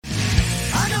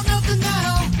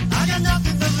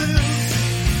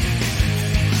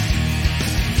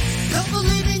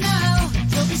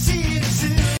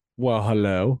Well,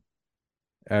 hello,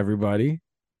 everybody.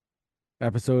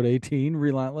 Episode 18,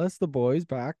 Relentless, the boys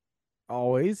back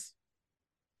always.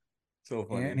 So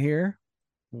And funny. here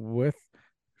with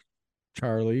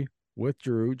Charlie, with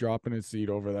Drew dropping his seat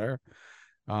over there.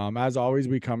 As always,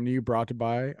 we come to you brought to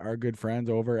by our good friends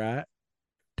over at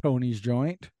Tony's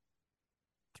Joint.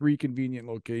 3 convenient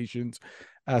locations,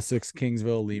 Essex,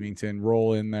 Kingsville, Leamington.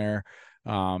 Roll in there.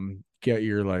 Get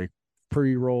your like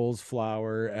pre-rolls,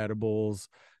 flour, edibles,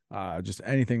 just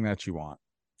anything that you want.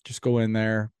 Just go in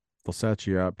there. They'll set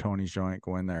you up. Tony's Joint,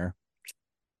 go in there.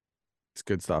 It's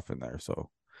good stuff in there. So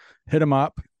hit them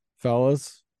up,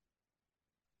 fellas.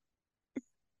 So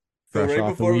Fresh right off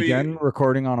the before we weekend,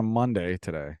 recording on a Monday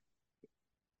today.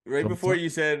 right So what's before up? you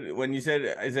said when you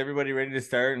said is everybody ready to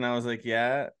start? And I was like,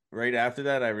 yeah. Right after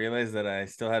that, I realized that I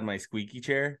still had my squeaky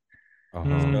chair. So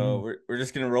Oh, we're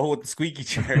just gonna roll with the squeaky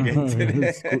chair again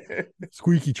today.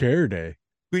 squeaky chair day.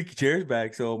 Squeaky chair's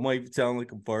back, so it might sound like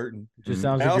I'm farting. Just Mhm.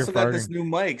 sounds I like you're also got this farting. new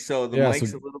mic, so the Yeah. So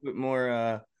mic's a little bit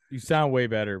more You sound way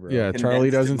better, bro. yeah, Charlie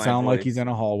condensed in doesn't my sound like he's voice. in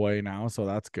a hallway now, so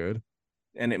that's good.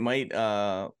 And it might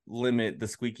limit the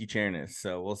squeaky chairness.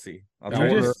 So we'll see. I'll Yeah, try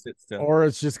You to or just just sit still. or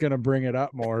it's just gonna bring it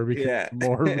up more because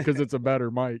Yeah. it's a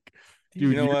better mic. You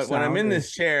Dude, know your what? When I'm sound in is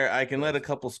this chair, I can let a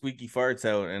couple squeaky farts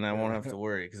out, and I won't have yeah, to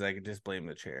worry because I can just blame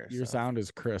the chair. your So, sound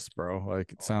is crisp, bro.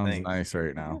 Like it oh, sounds thanks. nice right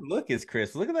Your now. look is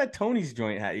crisp. Look at that Tony's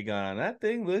joint hat you got on. That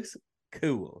thing looks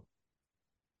cool.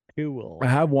 I cool.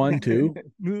 have one too.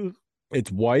 It's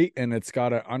white and it's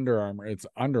got an Under Armour. It's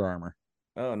Under Armour.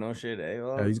 Oh no shit, eh? Yeah,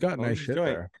 Well, he's got nice Tony's shit joint.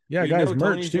 there. Yeah, You guys, know merch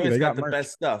Tony's too. joint's They got got the merch.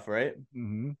 best stuff, right?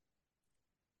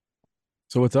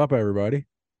 So what's up, everybody?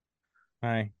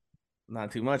 Hi.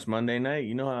 Not too much. Monday night,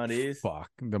 you know how it is. Fuck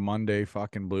the Monday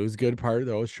fucking blues. Good part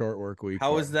though. Short work week. How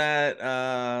But was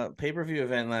that pay-per-view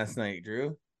event last night,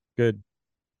 Drew? Good.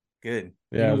 Good.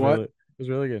 you Yeah, know what? it was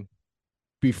really good.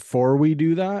 Before we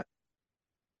do that,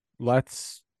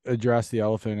 let's address the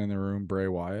elephant in the room, Bray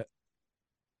Wyatt.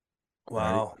 Right?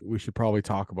 Wow. We should probably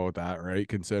talk about that, right?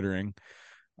 Considering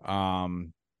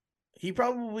um He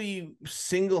probably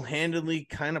single-handedly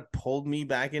kind of pulled me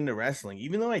back into wrestling.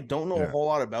 Even though I don't know a yeah. whole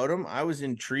lot about him, I was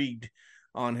intrigued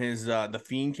on his the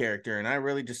Fiend character, and I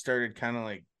really just started kind of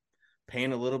like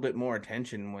paying a little bit more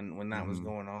attention when that was Mhm.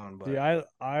 going on. See, But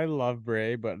I love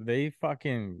Bray, but they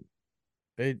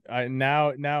I now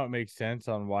it makes sense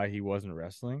on why he wasn't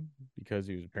wrestling because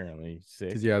he was apparently Because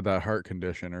sick. he had that heart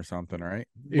condition or something, right?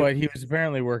 But he was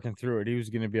apparently working through it. He was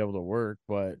going to be able to work,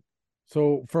 but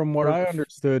So from what for I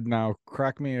understood now,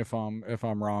 correct me if I'm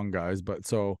wrong, guys, but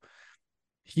so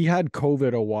he had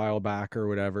COVID a while back or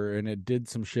whatever, and it did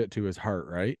some shit to his heart,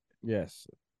 right? yes,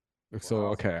 So wow,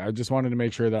 okay, I just wanted to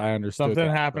make sure that I understood something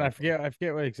that happened. correctly. I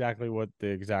forget what the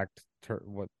exact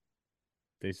what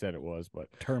they said it was, but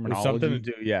it was something to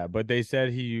Terminology. do. Yeah, but they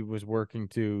said he was working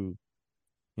to,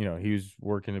 he was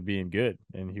working to being good,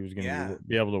 and he was going yeah, to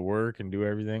be able to work and do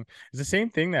everything. It's the same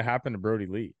thing that happened to Brody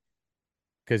Lee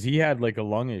because he had like a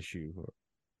lung issue hmm,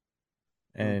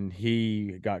 and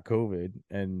he got COVID,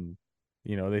 and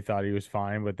they thought he was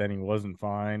fine, but then he wasn't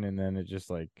fine, and then it just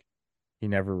like he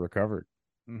never recovered.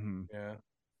 Mm-hmm. yeah.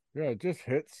 Yeah, it just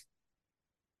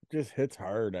hits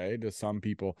hard, eh, to some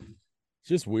people. It's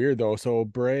just weird though. So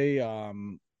Bray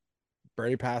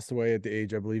passed away at the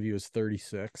age, I believe he was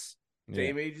 36. Yeah,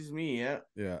 Same age as me, yeah.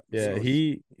 Yeah. yeah,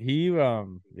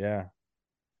 So yeah.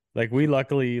 Like we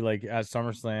luckily like at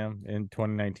SummerSlam in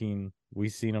 2019, we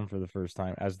seen him for the first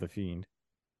time as the Fiend.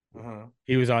 Uh-huh.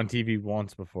 He was on TV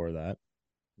once before that.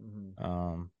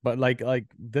 mhm. But like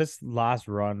this last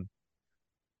run,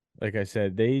 like I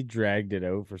said, they dragged it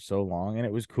out for so long, and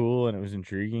it was cool and it was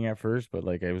intriguing at first, but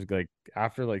like it was like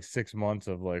after like 6 months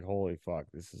of like, holy fuck,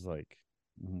 this is like.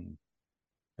 Mhm.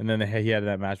 And then he had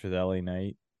that match with LA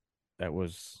Knight that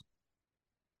was,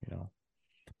 you know,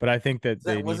 but I think that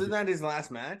they Wasn't need that his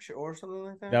last match or something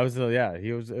like that that? was the yeah,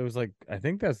 it was like I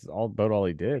think that's all about all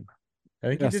he did. I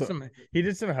think Yeah, so he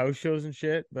did some house shows and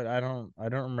shit, but I don't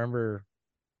remember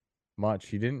much.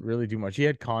 He didn't really do much. He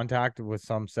had contact with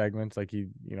some segments, like he'd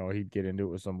get into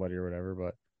it with somebody or whatever,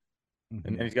 but and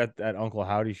then mhm. he's got that Uncle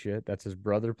Howdy shit. That's his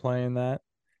brother playing that.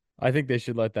 I think they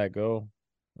should let that go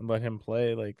and let him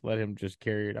play, like let him just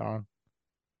carry it on.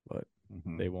 But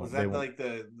Mhm. Was they that won't. like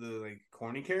the like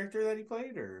corny character that he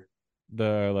played, or?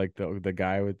 The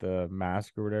guy with the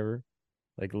mask or whatever,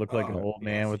 like looked like an Oh, old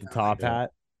man yes, with the yeah, I top get Yeah. it.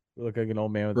 hat. Looked like an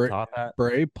old man with the Bray, top hat.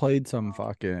 Bray played some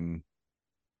fucking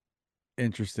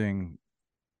interesting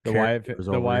characters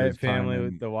The over his Wyatt time family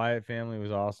in. the Wyatt family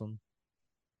was awesome.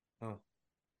 Oh,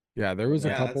 Yeah, there was a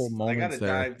Yeah, yeah, couple that's I got moments to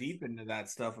there. dive deep into that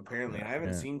stuff. Apparently, Yeah. I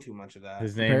haven't yeah. seen too much of that.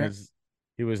 His name Apparent was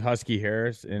he was Husky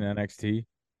Harris in NXT.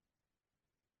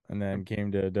 and then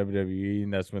came to WWE,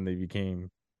 and that's when they became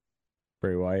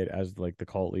Bray Wyatt as like the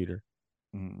cult leader.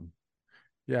 Mm.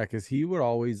 Yeah, because he would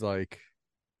always like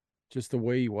just the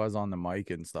way he was on the mic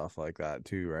and stuff like that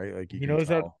too, right? Like you He can knows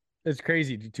how. tell. It's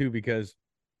crazy too because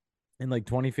in like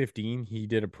 2015 he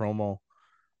did a promo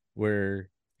where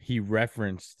he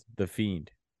referenced the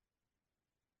Fiend,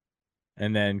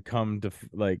 and then come to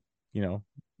like It was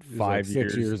like 5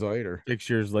 years, 6 years later. 6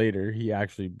 years later, he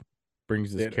actually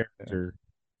brings this Did it. Yeah. character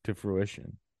to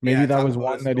fruition. Maybe Yeah, that talk was about a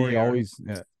one that he story arc. always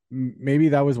maybe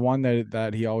that was one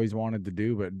that he always wanted to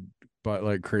do, but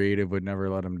like creative would never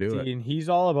let him do it. See, and he's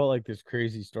all about like this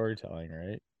crazy storytelling,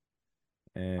 right?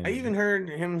 I And even heard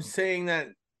him saying that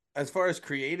as far as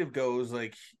creative goes,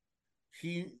 like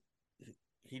he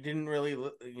he didn't really,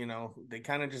 they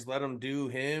kind of just let him do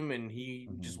him, and he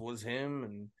just was him,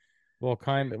 and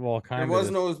kind there of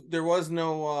was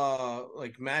no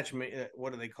like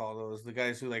what do they call those? The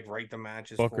guys who like write the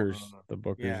matches for him. the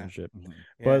bookers Yeah, and shit.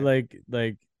 But yeah,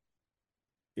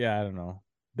 yeah, I don't know.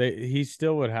 He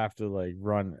still would have to like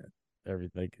run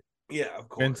everything. Like, yeah. Of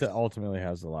Vince course. ultimately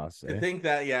has the last To say. think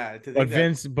that, yeah, to But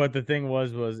think that. But the thing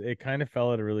was it kind of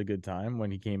fell at a really good time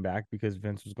when he came back because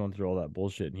Vince was going through all that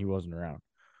bullshit and he wasn't around.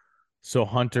 So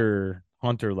Hunter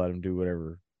let him do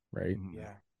whatever, right?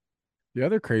 Yeah. The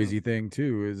other crazy thing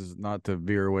too is not to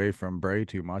veer away from Bray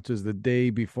too much is the day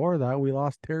before that we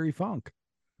lost Terry Funk.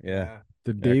 Yeah. Yeah.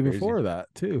 The Yeah, day crazy. before that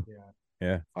too. Yeah.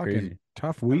 Yeah, Fucking crazy.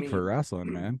 tough week for mean,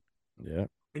 wrestling, man. Yeah.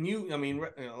 And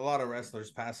a lot of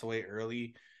wrestlers pass away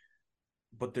early,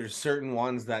 but there's certain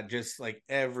ones that just like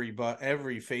every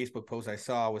Facebook post I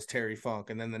saw was Terry Funk,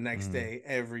 and then the next day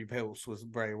every post was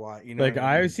Bray Wyatt. You know Like what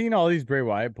I mean? I've seen all these Bray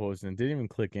Wyatt posts and it didn't even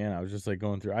click in. I was just like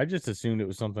going through. I just assumed it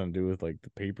was something to do with like the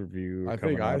pay-per-view I think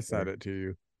coming I up. said it to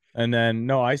you. And then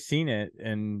no, I seen it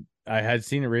and I had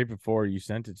seen it right before you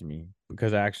sent it to me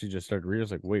because I actually just started reading. I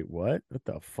was like, wait, what? What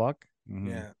the fuck?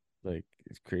 Yeah. Like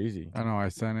it's crazy. I know I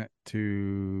sent it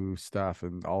to Steph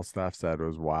and all Steph said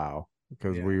was wow.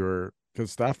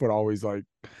 Because Steph's always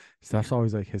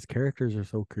like his characters are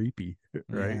so creepy,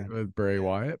 right? Yeah. With Bray Yeah.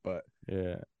 Wyatt, but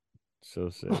Yeah. So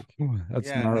sick. that's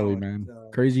Yeah, gnarly, no, man.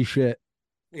 Crazy shit.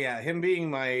 yeah, him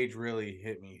being my age really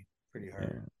hit me pretty Yeah.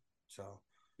 hard. So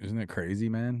Isn't it crazy,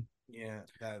 man? yeah,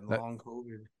 that That long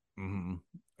COVID.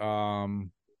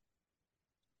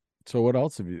 so what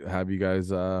else have you guys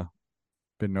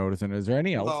been noticing? Is there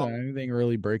Well, anything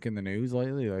really breaking the news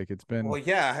lately? Like it's been well,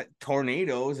 yeah,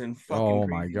 tornadoes and fucking oh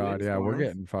my crazy god, yeah, we're windstorms.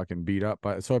 getting fucking beat up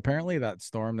by so apparently that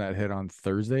storm that hit on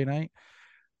Thursday night,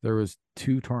 there was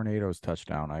two tornadoes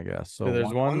touchdown, I guess. So So there's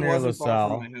one One near wasn't far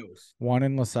from LaSalle. my house. one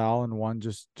in LaSalle and one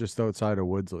just outside of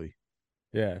Woodsley.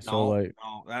 Yeah. So No, like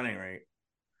no, that ain't right.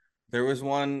 There was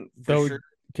one for though sure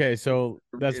okay, so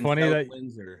in South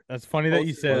Windsor, that's funny that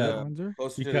you closer say Was that it Windsor?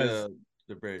 closer to because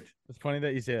the bridge. it's funny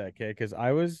that you say that, okay? Because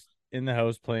I was in the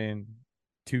house playing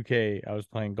 2K. I was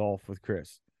playing golf with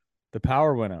Chris. The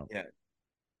power went out. Yeah,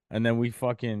 And then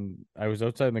I was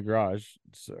outside in the garage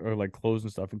or like closing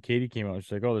stuff, and Katie came out.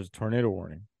 She's like, "Oh, there's a tornado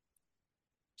warning."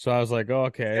 So I was like, "Oh,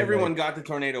 okay." everyone Like, got the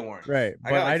tornado warnings. right. I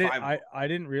But got like five of them. I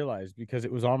didn't realize because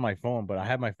it was on my phone, but I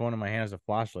had my phone in my hand as a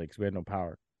flashlight because we had no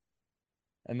power.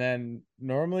 And then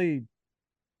normally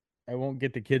I won't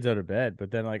get the kids out of bed,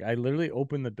 but then like I literally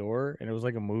opened the door and it was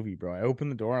like a movie, bro. I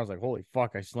opened the door and I was like, "Holy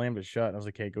fuck." I slammed it shut. And I was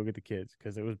like, "Hey, go get the kids,"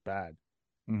 because it was bad.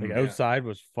 Like Mhm. Yeah, outside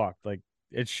was fucked. Like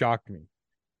it shocked me.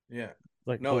 yeah.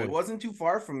 Like No, it holy, wasn't too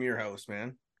far from your house,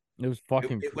 man. it was It,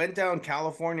 fucking it went down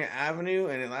California Avenue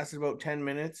and it lasted about 10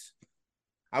 minutes.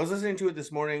 I was listening to it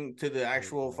this morning to the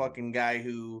actual fucking guy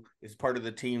who is part of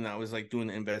the team that was like doing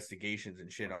the investigations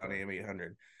and shit on AM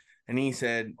 800. And he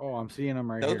said Oh, I'm seeing them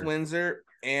right South here. Windsor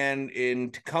and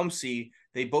in Tecumseh,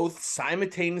 they both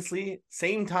simultaneously,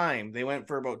 same time, they went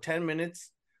for about 10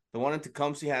 minutes. The one in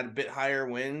Tecumseh had a bit higher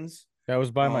winds. That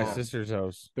was by my Um, sister's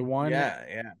house. The one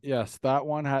yeah. yes, that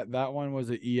one was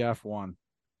a EF1.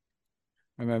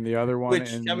 And then the other one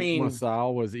Which, I in mean,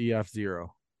 LaSalle was EF0.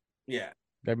 yeah.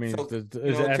 That means So, does to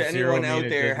F-Zero anyone mean out it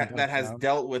there doesn't that touch has down?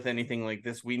 dealt with anything like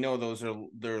this, we know those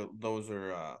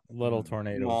are Little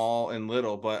tornadoes. small and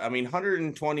little, but I mean,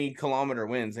 120-kilometer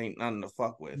winds ain't nothing to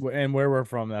fuck with. And where we're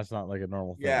from, that's not like a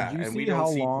normal thing. Did Yeah, you and we see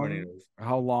don't see tornadoes.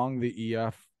 how long the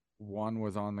EF1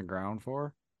 was on the ground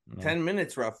for? No. 10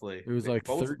 minutes roughly. It was like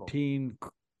Both of them. 13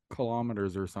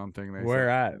 kilometers or something. They Where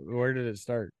said at? Where did it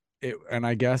start? and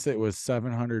I guess it was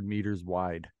 700 meters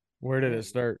wide. Where did it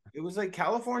start? It was like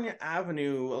California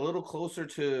Avenue, a little closer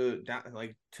to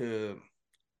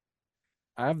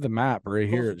I have the map right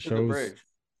here. closer It to the shows. bridge.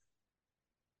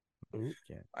 Ooh,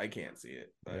 can't. I can't see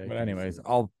it, Yeah, I But can't anyways, see it.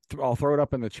 I'll throw it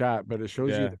up in the chat. But it shows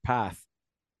you Yeah. the path.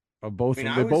 both I mean,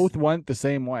 of them. I They was both went the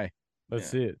same way. Let's yeah.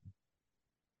 see it.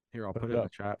 Here, I'll Put put it it in the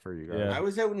up. chat for you guys. Yeah. I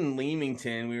was out in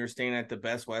Leamington. We were staying at the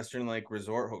Best Western like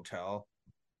resort hotel,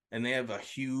 and they have a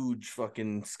huge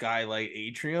fucking skylight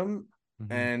atrium.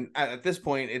 Mhm. And at this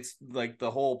point, it's like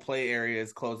the whole play area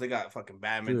is closed. They got fucking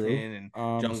badminton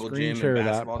and jungle Screen gym and share that.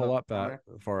 basketball Pull up down that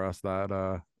there. for us.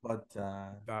 But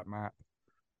That map.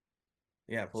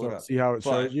 yeah, pull it So up. see how it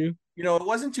shows But you. it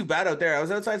wasn't too bad out there. I was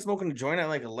outside smoking a joint at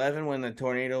like 11 when the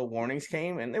tornado warnings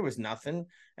came, and there was nothing.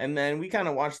 And then we kind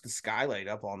of watched the skylight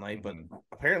up all night. But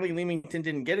apparently, Leamington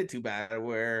didn't get it too bad.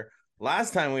 Where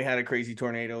last time we had a crazy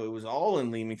tornado, it was all in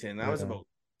Leamington. That was about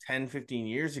 10, 15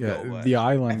 years ago. Yeah, But the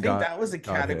I island think got that was a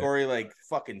got hit. category like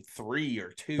fucking 3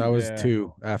 or 2. That was Yeah.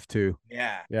 2 F2.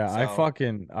 Yeah. Yeah, So,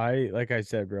 I like I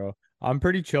said, bro, I'm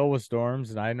pretty chill with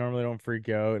storms and I normally don't freak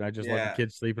out and I just let the yeah.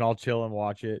 kids sleep and I'll chill and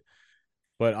watch it.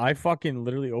 But I fucking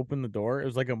literally opened the door. It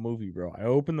was like a movie, bro. I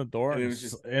opened the door And and it was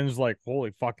just it was like, holy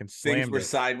fucking things slammed were it.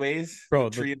 sideways. Bro,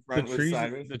 The tree in the front was trees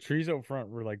sideways. the trees out front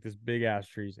were like this big ass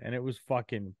trees and it was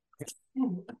fucking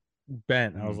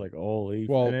bent. I was like, holy.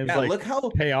 Well, and it was Yeah,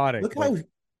 like chaotic. look Like, how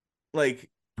like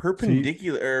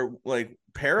perpendicular or like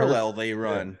parallel they yeah.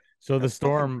 run. So That's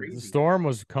fucking the crazy. storm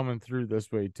was coming through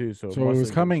this way too. So So it was have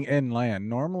been- coming inland.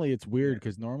 Normally it's weird Yeah.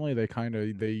 because normally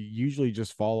they usually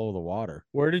just follow the water.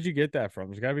 Where did you get that from?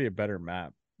 There's got to be a better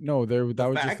map. No, that The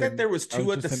was fact just that there was that was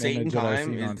two at the just an same image that I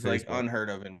time seen on is like Facebook. unheard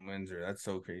of in Windsor. That's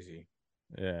so crazy.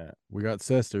 Yeah. We got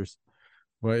sisters,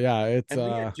 but yeah, it's And we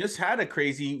had just had a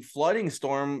crazy flooding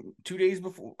storm 2 days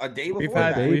before, a day We've before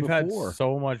had that. we've had before.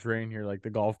 so much rain here. Like the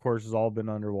golf course has all been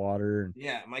underwater. And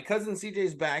Yeah, my cousin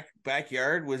CJ's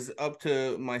backyard was up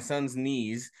to my son's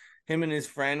knees. Him and his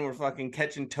friend were fucking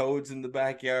catching toads in the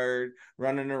backyard,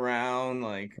 running around.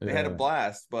 Like they had a Yeah.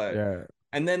 blast. But yeah,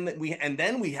 and then we had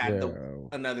yeah.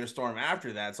 another storm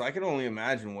after that. So I can only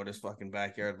imagine what his fucking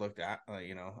backyard looked at,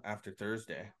 after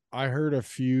Thursday. I heard a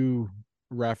few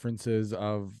references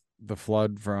of the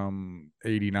flood from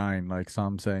 '89, like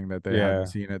some saying that they Yeah. hadn't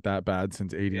seen it that bad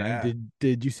since '89. Yeah.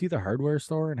 Did you see the hardware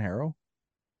store in Harrow?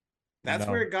 That's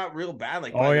No. where it got real bad.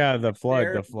 Like, Oh by yeah, the the by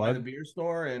the flood. beer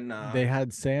store, and They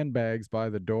had sandbags by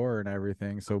the door and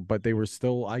everything. So, but they were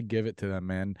still, I give it to them,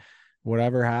 man.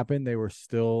 Whatever happened, they were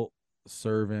still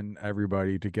serving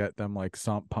everybody to get them like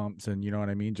sump pumps and you know what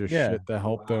I mean? Just Yeah. shit to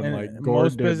help them. And Like Gord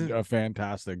most did business a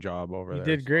fantastic job over he there.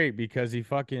 did great because he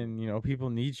fucking people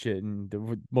need shit and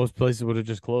most places would have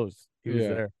just closed. He was Yeah.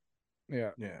 there.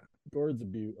 Yeah. yeah. Gord's a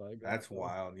beaut. Like That's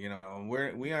wild.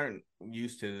 We aren't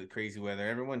used to the crazy weather.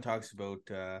 Everyone talks about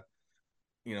But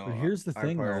here's the our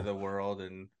thing, part of though. the world,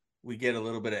 and we get a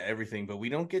little bit of everything, but we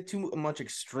don't get too much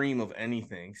extreme of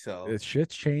anything. So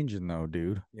Shit's changing though,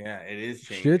 dude. yeah, it is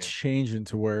changing. Shit's changing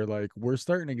to where like we're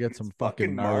starting to get It's some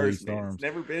fucking gnarly Mars, man. storms. It's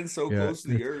never been so Yeah, close to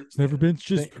the earth. It's never been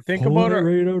just Think pulling about it our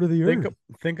right out of the earth.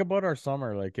 think about our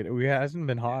summer. Like it hasn't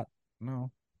been hot. No,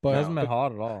 It but hasn't been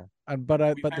hot at all. but We've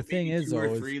but had the thing maybe is two or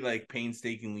though is three like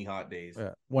painstakingly hot days.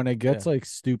 when it gets Yeah. like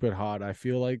stupid hot, I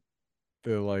feel like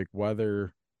the like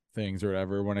weather things or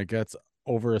whatever, when it gets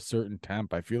over a certain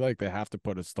temp, I feel like they have to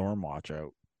put a storm watch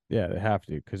out Yeah, they have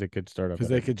to because it could start up. because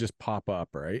they could just pop up,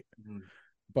 right? Mhm.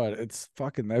 But it's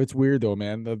weird though,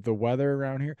 man. The weather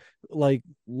around here, like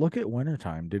look at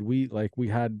wintertime. Did we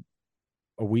had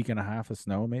a week and a half of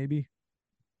snow maybe?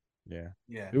 Yeah.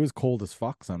 Yeah. It was cold as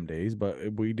fuck some days, but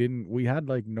we had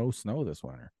like no snow this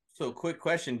winter. So, quick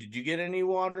question: did you get any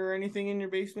water or anything in your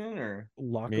basement, or?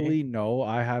 Luckily, no.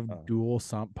 I have Oh. dual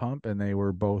sump pump and they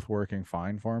were both working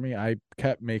fine for me. I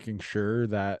kept making sure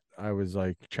that I was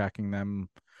like checking them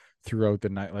throughout the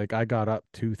night. Like I got up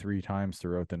 2-3 times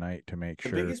throughout the night to make The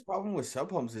sure. biggest problem with sub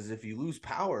pumps is if you lose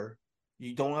power,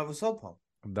 you don't have a sub pump.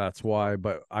 That's why,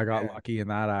 but I got Yeah. lucky in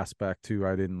that aspect too.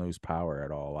 I didn't lose power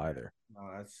at all either, No,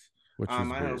 that's which is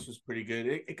my weird. house was pretty good.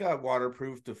 It got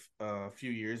waterproofed a few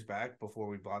years back before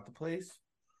we bought the place.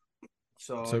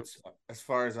 So it's, as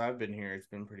far as I've been here, it's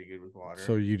been pretty good with water.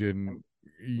 So you didn't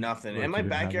Nothing. like, And you my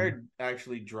didn't have backyard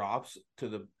actually drops to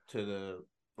the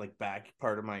like back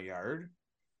part of my yard.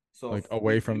 So Like, if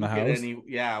away we from do the get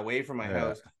house? away from my Yeah,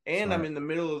 house. And I'm smart. in the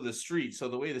middle of the street. So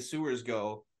the way the sewers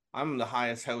go, I'm the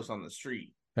highest house on the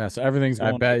street. Yeah, so everything's I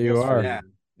going bet up you this are. way. Yeah.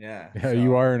 Yeah. Yeah,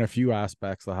 you are in a few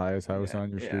aspects the highest house yeah,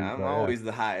 on your street. Yeah, I'm but always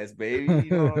the highest, baby. You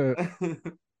know?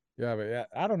 Yeah, but yeah,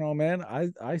 I don't know, man.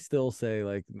 I still say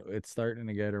like it's starting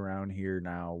to get around here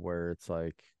now where it's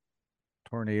like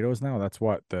tornadoes now. That's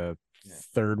what the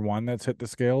third one that's hit the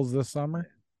scales this summer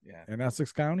Yeah. in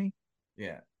Essex County.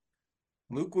 Yeah.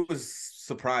 Luke was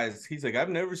surprised. He's like, I've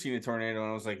never seen a tornado.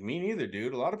 And I was like, me neither,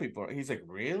 dude. A lot of people. He's like,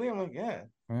 really? I'm like, yeah.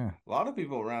 Yeah. A lot of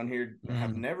people around here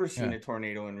have never seen Yeah. a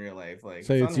tornado in real life. Like,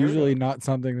 So it's it's unheard usually of. not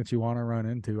something that you want to run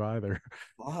into either.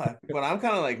 Fuck. But I'm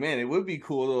kind of like, man, it would be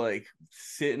cool to like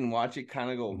sit and watch it kind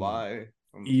of go by.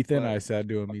 Ethan, I But said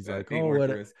to him, fuck he's that. like, Ain't "Oh, worth what?"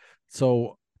 the risk.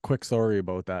 So, quick story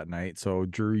about that night. So,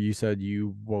 Drew, you said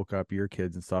you woke up your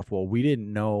kids and stuff. Well, we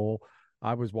didn't know.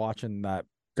 I was watching that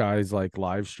guy's like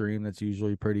live stream that's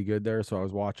usually pretty good there. So I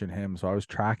was watching him. So I was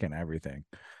tracking everything.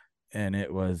 And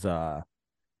it was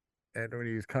and when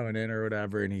he was coming in or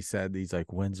whatever, and he said these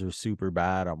like winds are super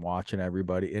bad. I'm watching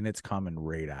everybody and it's coming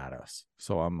right at us.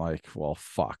 So I'm like, well,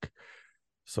 fuck.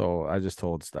 So I just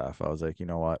told Steph, I was like, you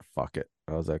know what? Fuck it.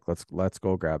 I was like, let's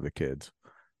go grab the kids.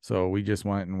 So we just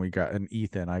went and we got an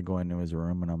Ethan. I go into his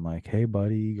room and I'm like, hey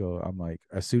buddy, go. I'm like,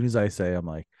 as soon as I say, I'm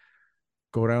like,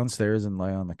 go downstairs and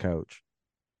lay on the couch.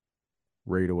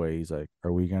 Right away, he's like,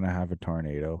 are we gonna have a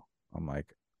tornado? I'm like,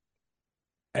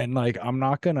 and like, I'm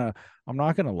not gonna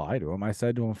lie to him. I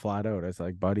said to him flat out, I was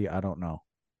like, buddy, I don't know.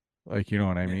 Like, you know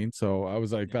what I Yeah. mean? So I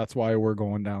was like, Yeah. that's why we're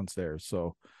going downstairs.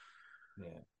 So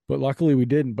Yeah. but luckily we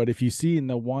didn't. But if you see in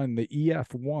the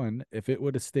EF1, if it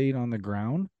would have stayed on the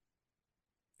ground,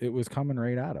 it was coming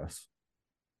right at us.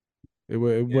 It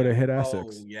would Yeah. have hit Oh,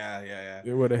 Essex. yeah, yeah,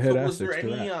 yeah. It would have So hit was there Essex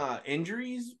any direct.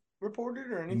 injuries reported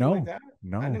or anything like No, that? I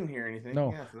no, didn't hear anything.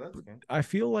 no. Yeah, so that's good. I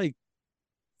feel like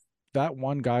that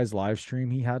one guy's live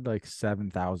stream, he had like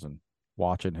 7,000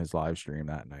 watching his live stream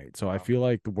that night. So I Wow. feel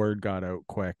like the word got out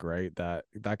quick, right? That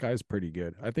guy's pretty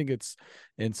good. I think it's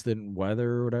instant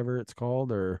weather or whatever it's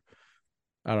called, or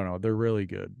I don't know. They're really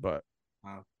good. But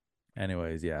Wow.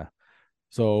 anyways, yeah.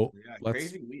 So Yeah, let's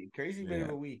crazy week. Crazy bit of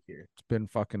yeah, a week here. it's been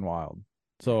fucking wild.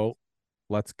 Yeah. So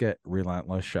let's get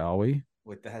relentless, shall we?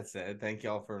 With that said, thank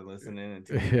y'all for listening and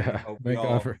tuning in. Yeah. Hope we Thank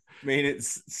God all for made it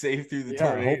safe through the yeah.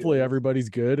 Hopefully tornadoes. everybody's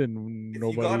good and If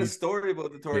you got a nobody's story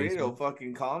about the tornado, basement.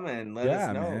 fucking comment and let us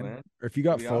Yeah, know, man. man. Or if you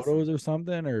That'd got be awesome. photos or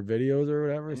something or videos or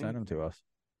whatever, send them to Anything. us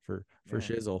for Yeah.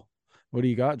 shizzle. What do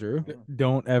you got, Drew? Yeah.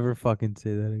 Don't ever fucking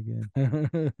say that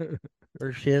again.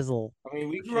 Or shizzle. I mean,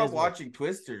 we Or grew up shizzle. watching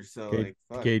Twister, so Okay, like,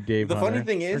 fuck. okay, Dave The funny Hunter.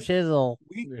 thing Or is, shizzle.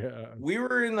 we Yeah. we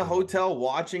were in the hotel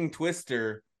watching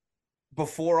Twister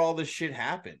before all this shit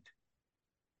happened.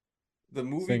 The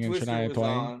movie Singing Twister Shania was Twain.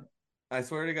 on. I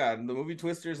swear to God, the movie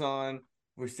Twister's on.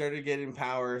 We started getting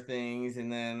power things,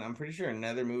 and then I'm pretty sure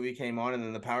another movie came on, and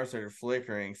then the power started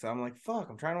flickering. So I'm like, fuck,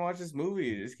 I'm trying to watch this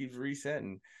movie. It just keeps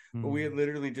resetting. But we had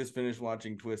literally just finished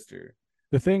watching Twister.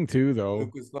 The thing too, though,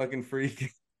 Luke was fucking freaking.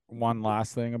 one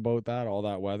last thing about that, all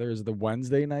that weather is the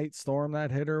Wednesday night storm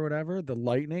that hit or whatever, the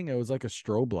lightning, it was like a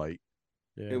strobe light.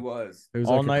 It Yeah. was. It was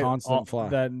All like a night, constant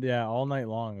flash. all night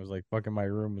long. It was like fucking my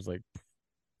room was Yeah.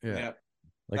 Yeah.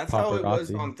 like That's how it was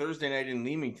paparazzi. on Thursday night in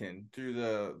Leamington through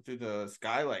the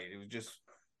skylight. It was just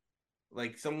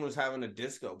like someone was having a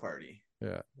disco party.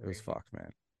 Yeah. It was fucked,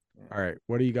 man. Yeah. All right.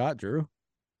 What do you got, Drew?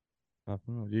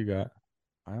 Nothing. What do you got?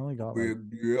 I only got like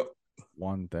Yeah.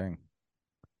 one thing.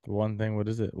 One thing. What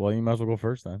is it? Well, you might as well go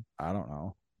first then. I don't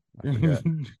know. I forget.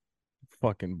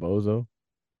 Fucking bozo.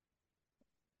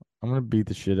 I'm gonna beat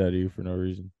the shit out of you for no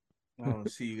reason. I want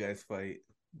to see you guys fight.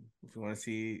 If you want to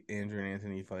see Andrew and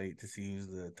Anthony fight to see who's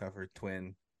the tougher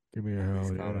twin, Give me a please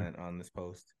hell yeah. comment on this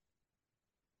post.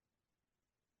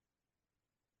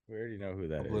 We already know who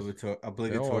that is.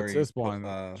 Obligatory. Oh, it's this one.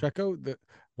 Check out the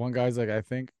one guy's like, I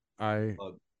think I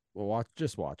plug. will watch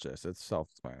this. It's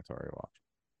self-explanatory.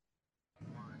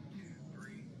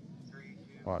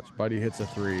 Watch. Buddy hits a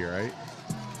 3, right?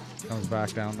 Comes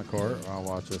back down the court. I'll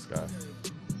watch this guy.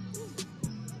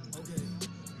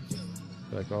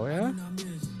 Like, oh yeah?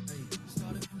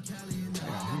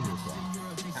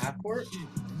 Half court?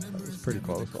 It's pretty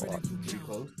close. I'll watch. Pretty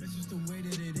close.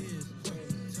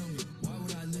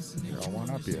 Here, I'll one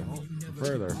up you.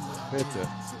 Further. Hits it.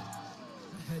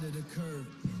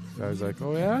 Guy's like,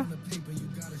 oh yeah?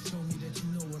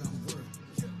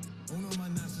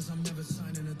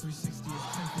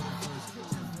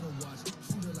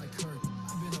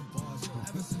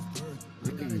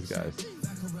 Look at these guys.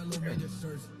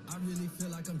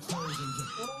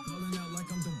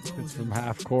 It's from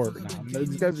half court now.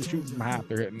 These guys are shooting from half.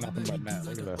 They're hitting nothing but net.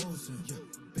 Look at this.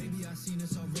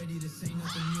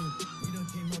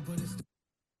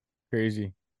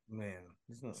 Crazy. Man.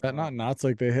 Is that not nuts?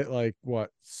 Like they hit like what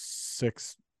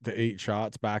 6 to 8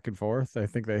 shots back and forth. I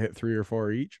think they hit 3 or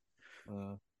 4 each.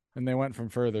 And they went from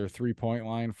further 3-point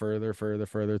line, further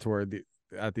toward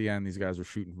at the end. These guys were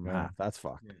shooting from half. That's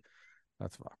fucked. Yeah.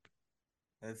 That's fucked.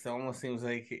 It almost seems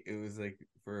like it was like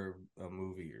for a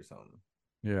movie or something.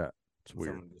 Yeah, it's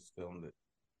weird. Someone just filmed it.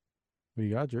 What you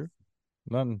got, Drew?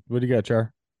 Nothing. What do you got,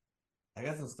 Char? I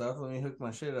got some stuff. Let me hook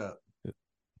my shit up.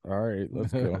 All right,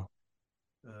 let's go.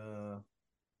 Uh,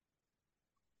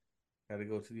 Gotta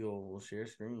go to the old share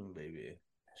screen, baby.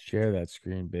 Share that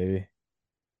screen, baby.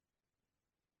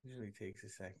 Usually takes a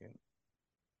second.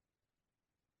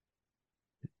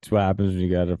 That's what happens when you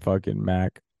got a fucking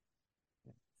Mac.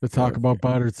 Let's talk about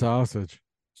buttered sausage.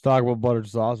 Let's talk about buttered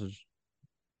sausage.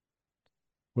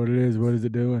 What it is, what is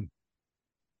it doing?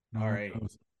 No All one right.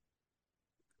 knows.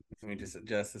 Let me just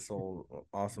adjust this old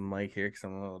awesome mic here because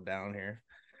I'm a little down here.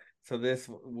 So this,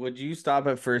 would you stop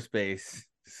at first base?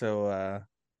 So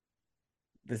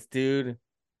this dude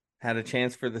had a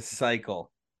chance for the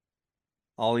cycle.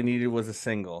 All he needed was a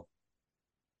single.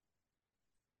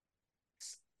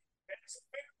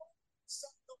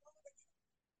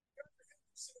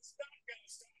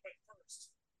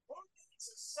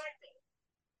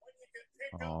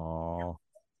 Oh,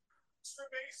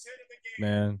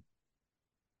 man.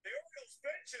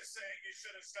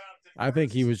 I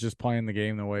think he was just playing the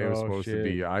game the way it was Oh, supposed to shit.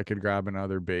 be. I could grab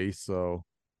another base, so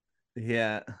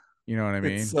Yeah, you know what I it's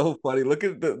mean? so funny. Look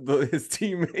at his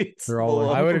teammates. They're all pull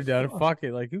like, I up. would what have the done it. fuck? Fuck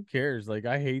it. Like, who cares? Like,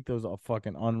 I hate those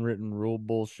fucking unwritten rule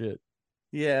bullshit.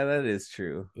 Yeah, that is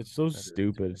true. It's so That is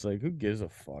stupid. true. It's like, who gives a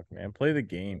fuck, man? Play the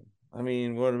game. I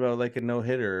mean, what about like a no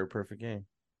hitter or a perfect game?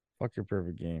 Fuck your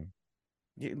perfect game.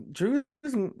 Drew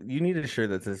doesn't. You need a shirt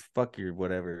that says "fuck your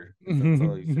whatever." That's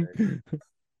all you say.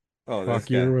 Oh, this Fuck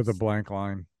you guy. with a blank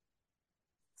line.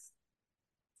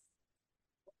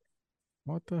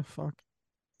 What the fuck?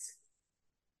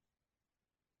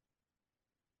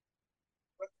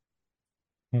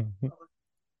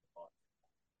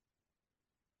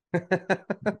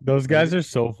 Those guys are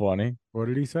so funny. What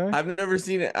did he say? I've never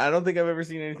seen it. I don't think I've ever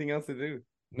seen anything else to do.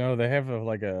 No, they have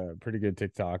like a pretty good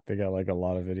TikTok. They got like a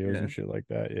lot of videos Yeah, and shit like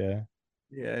that. Yeah.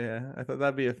 yeah. I thought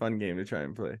that'd be a fun game to try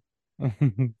and play.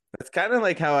 That's kind of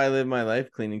like how I live my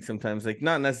life cleaning sometimes. Like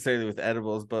not necessarily with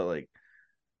edibles, but like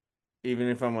even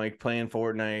if I'm like playing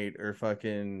Fortnite or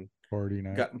fucking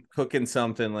 49. cooking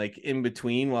something like in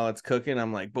between while it's cooking,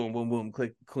 I'm like boom, boom, boom,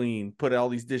 click clean, put all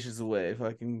these dishes away.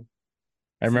 Fucking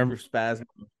I super remember spasm.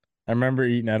 I remember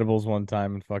eating edibles one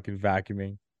time and fucking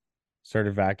vacuuming.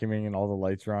 Started vacuuming and all the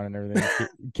lights were on and everything.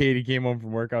 Katie came home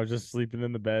from work. I was just sleeping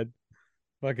in the bed.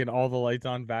 Fucking all the lights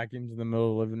on, vacuums in the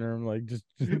middle of the living room. Like just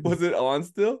Was it on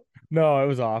still? no, it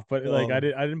was off. But like Oh. I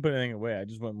didn't put anything away. I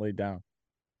just went and laid down.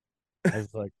 I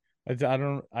was like, I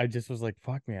don't. I just was like,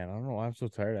 fuck, man. I don't know why I'm so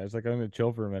tired. I was like, I'm gonna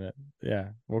chill for a minute. Yeah.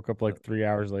 Woke up like 3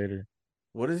 hours later.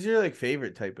 What is your like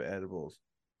favorite type of edibles?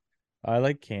 I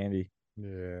like candy.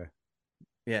 Yeah.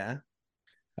 Yeah,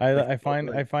 I like I find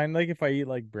like I find like if I eat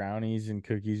like brownies and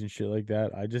cookies and shit like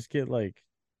that, I just get like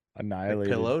like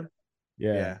annihilated. pillowed.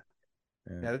 Yeah. Yeah,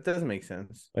 Yeah. yeah, that does make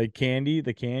sense. Like candy,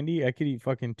 the candy, I could eat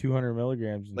fucking 200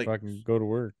 milligrams and Like, fucking go to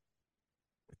work.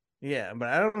 yeah, but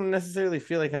I don't necessarily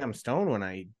feel like I'm stoned when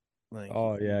I like.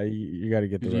 Oh yeah, you got to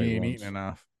get the Because you right ain't ones. eating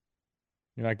enough.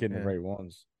 You're not getting the Yeah. right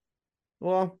ones.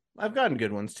 Well, I've gotten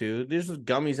good ones too. There's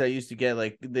gummies I used to get,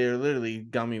 like they're literally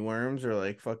gummy worms or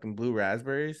like fucking blue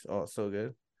raspberries. Oh, so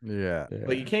good. Yeah.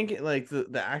 But Yeah. you can't get like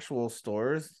the actual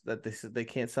stores that they said they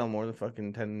can't sell more than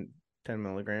fucking 10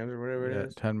 milligrams or whatever Yeah. it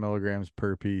is. 10 milligrams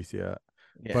per piece. Yeah.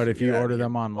 Yeah, But if you that order is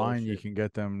them online, you bullshit. can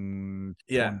get them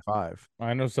Yeah, 25.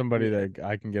 I know somebody yeah, that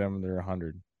I can get them. They're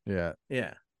 100. Yeah.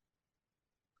 yeah.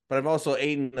 But I've also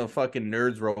eaten a fucking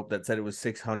nerd's rope that said it was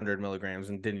 600 milligrams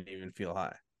and didn't even feel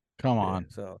high. Come Yeah. on.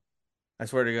 So I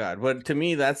swear to God. But to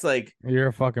me, that's like You're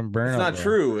a fucking it's burnout, not bro.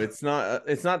 true. It's not.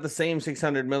 It's not the same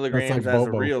 600 That's like milligrams as a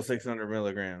Bobo. real 600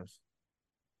 milligrams.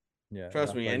 Yeah.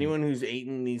 Trust me. Like, Anyone who's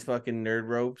eaten these fucking nerd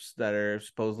ropes that are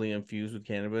supposedly infused with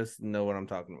cannabis know what I'm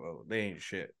talking about. They ain't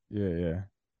shit. yeah, yeah.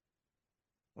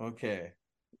 Okay.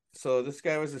 So this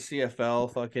guy was a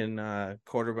CFL fucking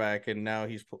quarterback, and now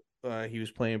he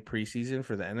was playing preseason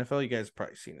for the NFL. You guys have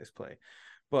probably seen this play,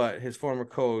 but his former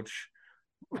coach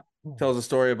tells a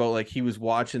story about like he was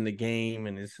watching the game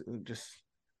and is just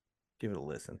give it a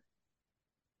listen.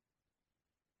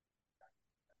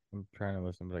 I'm trying to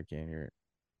listen, but I can't hear it.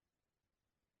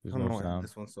 I There's don't no know why sound.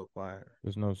 this one's so quiet.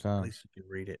 There's no At sound. least you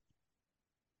can read it.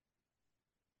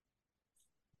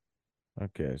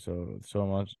 Okay, so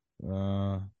much.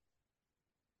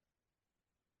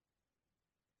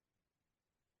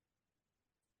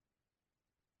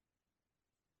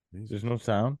 There's no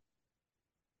sound.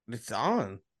 It's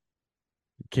on.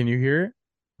 Can you hear it?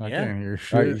 I Yeah. can't hear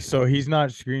All right, shit. so he's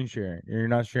not screen sharing. You're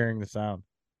not sharing the sound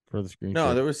for the screen No,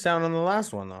 share. there was sound on the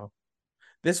last one though.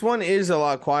 This one is a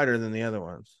lot quieter than the other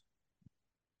ones.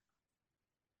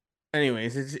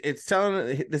 Anyways, it's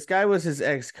telling this guy was his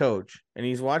ex-coach, and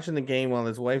he's watching the game while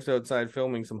his wife's outside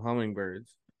filming some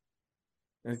hummingbirds.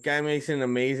 This guy makes an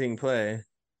amazing play.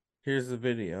 Here's the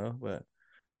video, but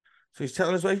so he's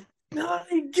telling his wife, "No,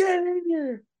 get in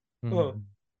here." Oh.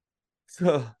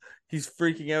 So he's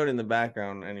freaking out in the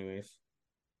background, anyways.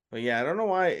 But yeah, I don't know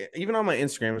why. Even on my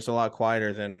Instagram, it's a lot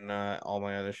quieter than all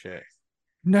my other shit.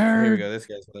 Nerd. So here we go. This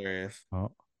guy's hilarious.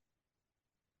 Oh.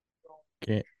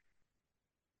 Can't.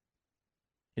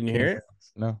 Can you hear it?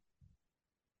 No.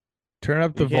 Turn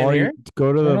up the You can't hear volume.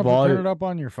 Go to the Turn volume. it up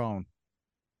on your phone.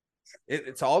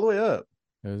 It's all the way up.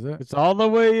 Is it? It's all the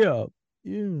way up.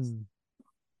 Yeah.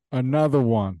 Another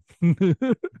one.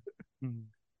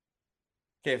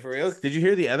 Okay, for real. Did you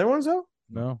hear the other ones though?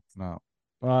 No.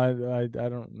 I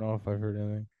don't know if I've heard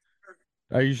anything.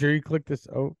 Are you sure you clicked this?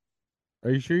 Oh,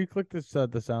 are you sure you clicked this?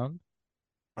 The sound.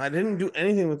 I didn't do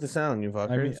anything with the sound, you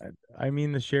fuckers. I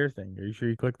mean the share thing. Are you sure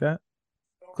you clicked that?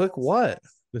 Click what?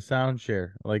 The sound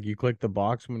share. Like you click the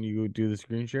box when you do the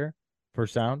screen share for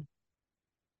sound.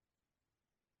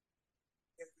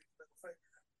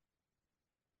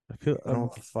 I don't know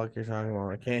what the fuck you're talking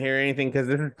about. I can't hear anything because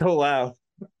this is so loud.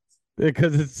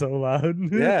 Because it's so loud.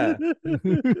 Yeah.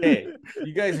 Hey,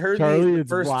 you guys heard Charlie, the it's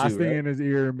first blasting two, right? in his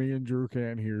ear. Me and Drew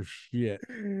can't hear shit.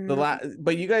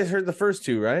 But you guys heard the first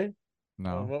two, right?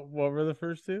 No. What were the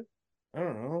first two? I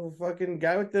don't know. The fucking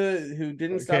guy with who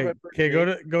didn't stop Okay, at okay,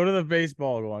 go to the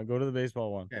baseball one. Go to the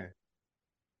baseball one. Okay.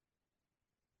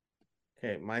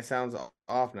 Okay, my sound's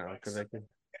off now because I can.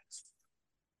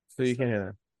 So you can't hear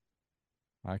that.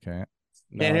 I can't.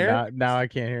 Can't hear it? Now I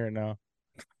can't hear it now.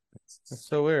 That's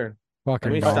so weird.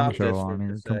 Fucking me gong stop show this on for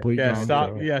here. a sec. Complete Yeah, gong stop.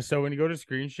 show. Yeah, so when you go to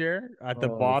screen share at the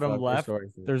Oh, bottom fuck, left,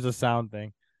 sorry. there's a sound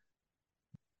thing.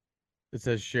 It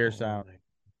says share sound.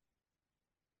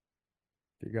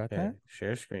 You got Okay, that?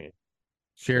 share screen.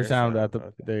 Share sound at the.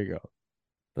 Okay. There you go.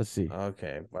 Let's see.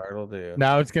 Okay, Bart'll do.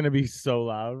 Now it's gonna be so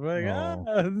loud. We're like,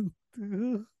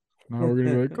 Oh. Now we're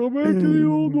gonna be like, go back to the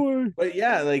old way. But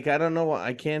yeah, like I don't know what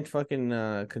I can't fucking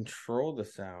control the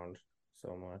sound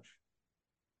so much.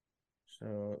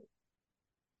 So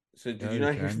did Yeah, you you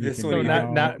not hear can. You this can one? So do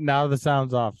either? that. now the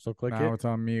sound's off. So click Now it. it's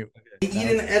on mute. Eat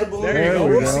an edible There you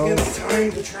works go. against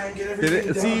time to try and get everything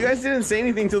done. See, you guys didn't say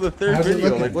anything till the third How's it video.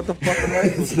 looking? Like, what the fuck am I?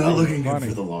 It's not looking good Funny.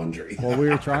 for the laundry. Well, we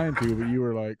were trying to, but you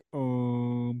were like,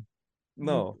 No,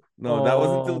 that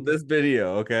wasn't until this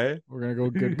video. Okay. we're gonna go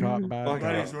good cop, bad Fuck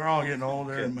cop. Buddies, we're all getting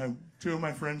older, and two of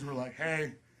my friends were like,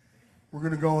 "Hey, we're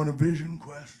gonna go on a vision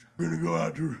quest. We're gonna go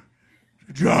out to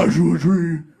Joshua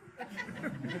Tree.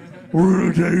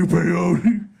 We're gonna take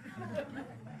peyote.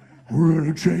 We're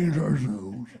gonna change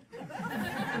ourselves."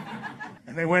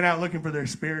 And they went out looking for their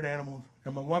spirit animals.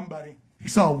 And my one buddy, he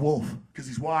saw a wolf because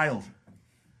he's wild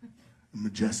and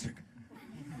majestic.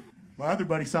 My other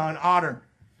buddy saw an otter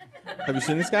Have you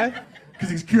seen this guy? because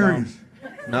he's curious,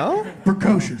 No.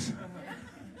 precocious,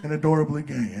 and adorably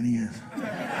gay, and he is.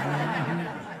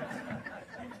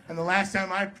 And the last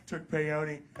time I took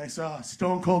peyote, I saw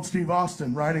Stone Cold Steve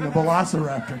Austin riding a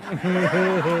velociraptor.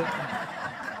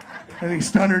 And he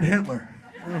stunnered Hitler.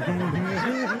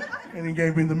 And he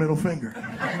gave me the middle finger.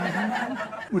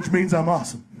 Which means I'm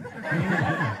awesome.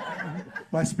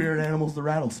 My spirit animal's the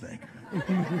rattlesnake.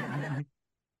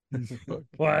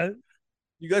 What?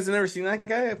 You guys have never seen that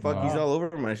guy? Fuck, he's No. all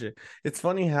over my shit. It's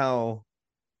funny how,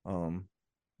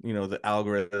 the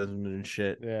algorithm and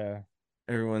shit. Yeah.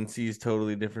 Everyone sees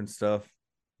totally different stuff.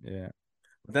 Yeah.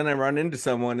 But then I run into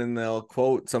someone and they'll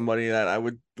quote somebody that I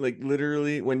would like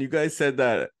literally when you guys said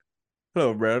that.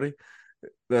 Hello, Browdy.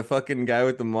 The fucking guy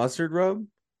with the mustard rub.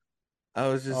 I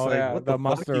was just Oh, yeah, what the the fuck? You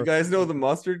mustard- guys know the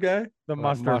mustard guy? The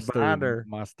mustard binder.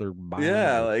 Mustard binder.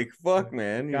 Yeah, like fuck,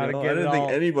 man. You Gotta know, get I it didn't think all-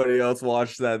 anybody else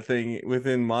watched that thing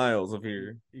within miles of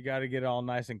here. You got to get it all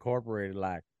nice incorporated,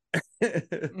 like.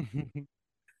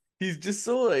 He's just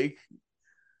so like,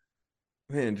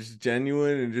 man, just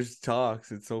genuine and just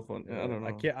talks. It's so fun. I don't know.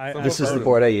 I can't. I, So This proud is the of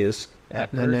board I use.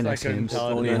 At And then first, I couldn't tell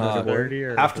Tony if it was Hawk. 30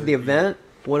 or after the 30. event,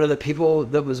 one of the people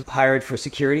that was hired for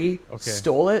security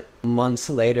stole it. Months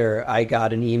later, I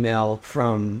got an email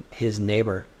from his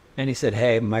neighbor, and he said,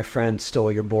 "Hey, my friend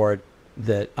stole your board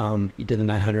that you did the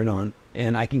 900 on,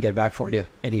 and I can get it back for you."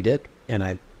 And he did, and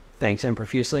I thanked him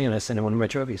profusely, and I sent him one of my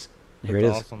trophies. Here it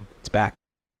is. Awesome. It's back.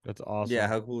 That's awesome. Yeah,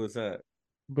 how cool is that?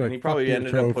 But And he probably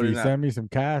ended up putting that- Send me some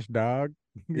cash, dog.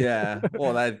 Yeah.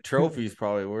 Well, that trophy's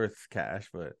probably worth cash,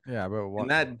 but Yeah, but what?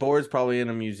 and that board's probably in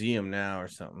a museum now or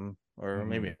something, or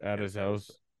maybe at his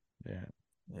house. Yeah.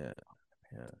 Yeah.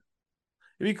 It'd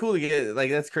be cool to get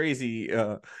like that's crazy.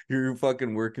 You're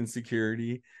fucking working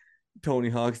security, Tony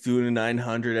Hawk's doing a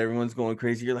 900. Everyone's going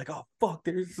crazy. You're like, oh fuck,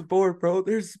 there's the board, bro.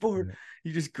 There's the board.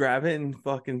 You just grab it and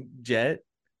fucking jet.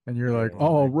 And you're like, Yeah,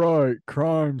 all like- right,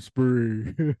 crime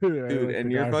spree. Dude, Like and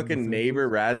the your guy from The fucking neighbor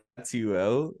Simpsons. rats you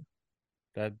out.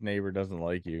 That neighbor doesn't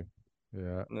like you.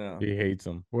 Yeah. No. He hates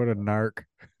him. What a narc.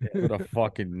 What a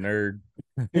fucking nerd.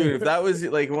 Dude, if that was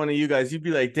like one of you guys, you'd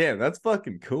be like, damn, that's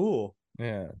fucking cool.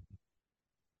 Yeah.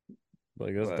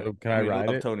 Like, that's But, dope. Can I mean, ride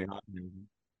love it? Tony Hawk.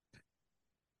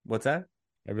 What's that?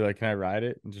 I'd be like, can I ride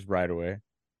it? And just ride away.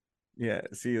 Yeah,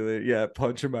 see you later. Yeah,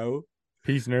 punch him out.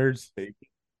 Peace, nerds. Hey.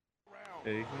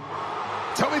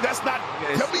 Tell me that's not.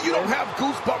 Yes. Tell me you don't have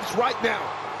goosebumps right now.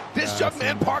 This young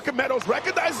man, Parker Meadows,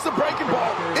 recognizes the breaking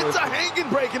ball. It's a hanging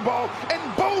breaking ball, and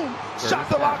boom,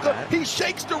 shakalaka. He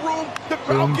shakes the room. The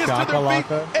crowd Boom, gets to their feet,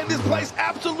 shakalaka. and this place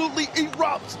absolutely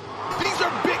erupts. These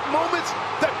are big moments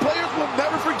that players will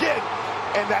never forget.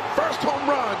 And that first home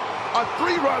run, a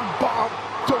 3-run bomb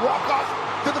to walk off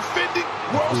the defending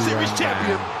World Series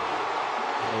champion.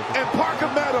 And Parker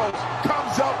Meadows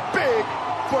comes up big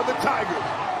for the Tigers.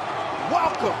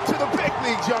 Welcome to the big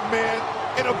leagues, young man,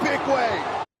 in a big way.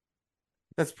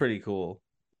 That's pretty cool.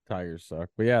 Tigers suck.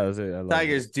 But yeah, that's it. I love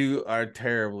Tigers are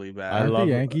terribly bad. I Aren't love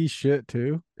the it. Yankees shit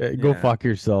too? it. Go Yeah. fuck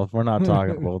yourself. We're not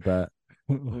talking about that.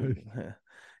 Like,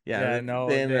 Yeah, they, no,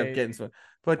 they ended they- up getting some.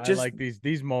 But I just like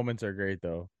these moments are great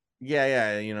though.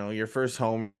 yeah, your first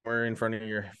homer in front of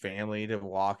your family to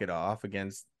walk it off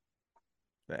against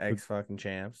the ex fucking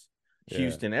champs. Yeah.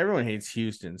 Houston, everyone hates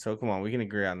Houston, so come on, we can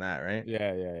agree on that, right? Yeah,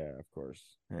 of course.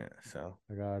 Yeah, so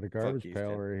I got a garbage you, pail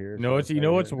Stan. right here. You know so what's if you I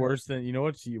know get what's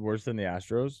it- worse than the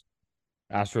Astros?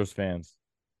 Astros fans.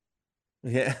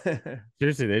 yeah,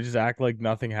 Seriously, they just act like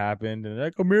nothing happened and they're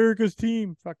like America's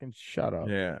team. Fucking shut up.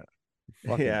 yeah,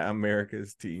 Fucking, yeah.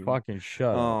 America's team. fucking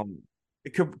shut up.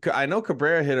 I know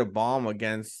Cabrera hit a bomb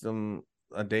against them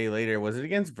a day later. Was it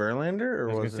against Verlander or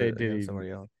I was was gonna say, it did against he- somebody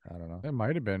else? I don't know. It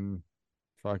might have been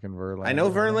fucking Verlander. I know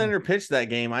don't Verlander pitched that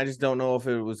game. I just don't know if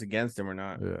it was against him or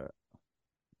not. Yeah.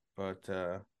 But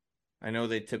I know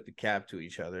they tipped the cap to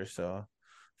each other. So,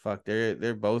 fuck,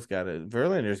 they're both got to.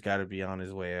 Verlander's got to be on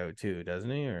his way out too, doesn't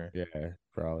he? Or Yeah,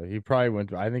 probably. He probably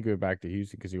went. I think he went back to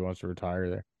Houston because he wants to retire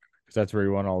there. Because that's where he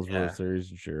won all his World Yeah.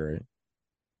 Series and shit, right?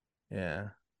 yeah.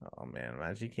 Oh man,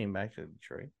 imagine he came back to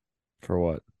Detroit. For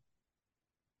what?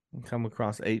 Come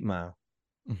across 8 Mile.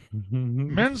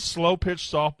 Men's slow pitch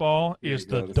softball There is you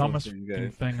go, the the dumbest fucking guy.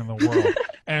 fucking thing in the world.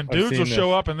 And I've dudes will seen show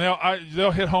this. up and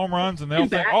they'll hit home runs and they'll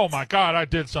think, "Oh my god, I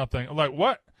did something." I'm like,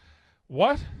 what?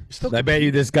 What? I bet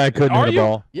you this guy couldn't Are hit a you?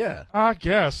 ball. Yeah. I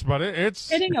guess, but it's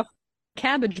Hitting a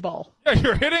cabbage ball. yeah,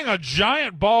 you're hitting a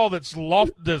giant ball that's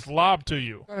lobbed to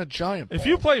you. Not a giant If ball.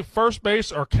 you play first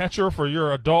base or catcher for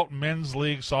your adult men's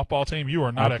league softball team, you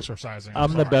are not exercising.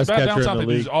 I'm the sorry. best Bat catcher down in south, the they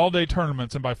do these league. all-day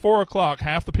tournaments, and by 4 o'clock,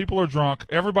 half the people are drunk,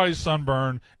 everybody's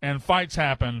sunburned, and fights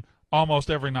happen almost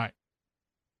every night.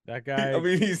 That guy. I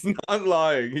mean, he's not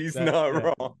lying. He's that- not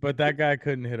yeah. wrong. But that guy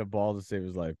couldn't hit a ball to save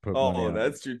his life. Put money Oh, on it.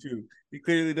 that's true too. He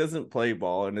clearly doesn't play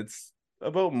ball, and it's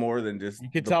about more than just. You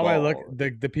can the tell by ball.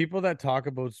 look the people that talk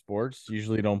about sports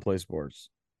usually don't play sports.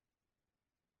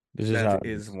 This is how That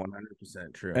it is is.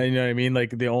 100% true. And you know what I mean? Like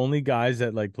the only guys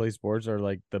that like play sports are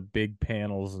like the big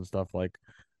panels and stuff like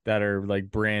that are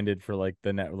like branded for like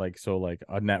the net, like so like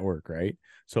a network, right?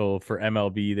 So for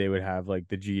MLB, they would have like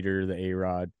the Jeter, the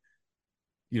A-Rod.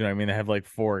 You know what I mean? They have like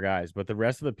 4 guys, but the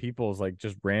rest of the people is like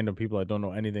just random people that don't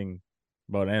know anything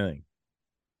about anything.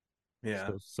 Yeah.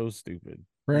 So stupid.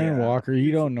 Brandon Yeah. Walker,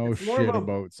 you don't know It's more shit of a-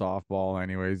 about softball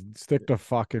anyways. Stick to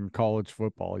fucking college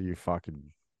football, you fucking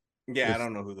Yeah, I Just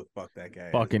don't know who the fuck that guy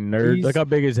is. Fucking nerd. He's- Look how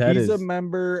big his head He's is. a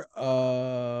member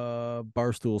of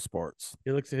Barstool Sports.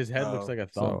 His head looks Oh, like a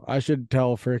thumb. So I should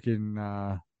tell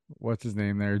freaking what's his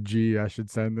name there? G, I should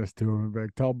send this to him.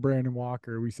 Like, tell Brandon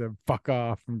Walker we said fuck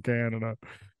off from Canada.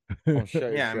 Oh,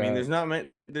 shut Yeah, I your mean, trap. there's not meant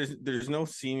there's no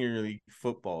senior league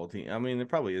football team. I mean, there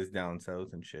probably is down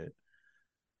south and shit.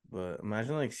 But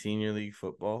imagine like senior league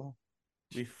football.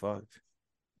 Be fucked.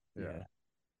 Yeah.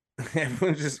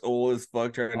 Everyone's just old as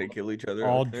fuck trying to kill each other.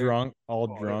 all out there. drunk, all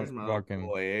Oh, drunk, there's my fucking,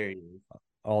 boy, there he is.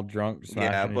 all drunk. Yeah,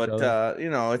 smashing each but other. you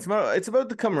know, it's about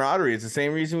the camaraderie. It's the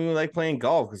same reason we like playing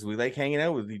golf, because we like hanging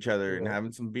out with each other and Yeah.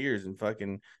 having some beers and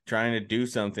fucking trying to do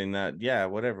something that, yeah,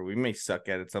 whatever. We may suck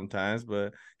at it sometimes,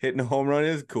 but hitting a home run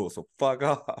is cool. So fuck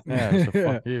off. Yeah, so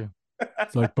fuck you.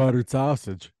 It's like buttered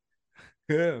sausage.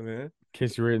 Yeah, man.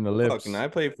 Kiss you right in the lips. Fucking, I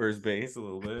play first base a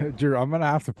little bit. Drew, I'm gonna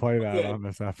have to play that Okay. on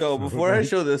this episode. So before I Like,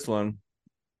 show this one,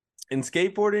 in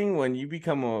skateboarding, when you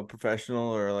become a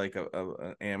professional or like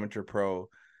an amateur pro,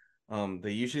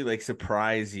 they usually like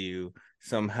surprise you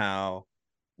somehow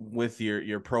with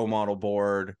your pro model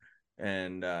board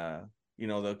and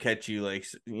they'll catch you like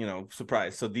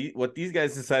surprise. So what these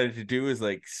guys decided to do is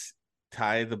like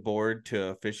tie the board to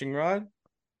a fishing rod.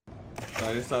 So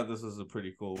I just thought this was a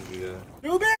pretty cool idea.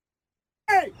 Too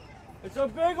big! It's a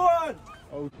big one!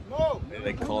 Oh no!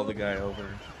 They call the guy over.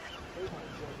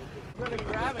 You're gonna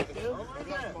grab it, dude.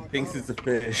 Thinks it's a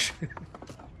fish.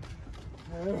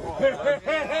 It's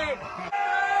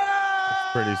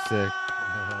pretty sick.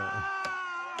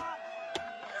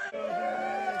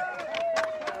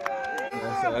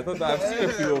 I thought I've seen a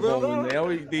few of them,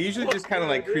 and they usually just kind of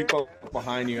like creep up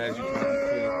behind you as you try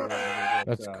to fish.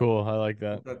 That's cool. I like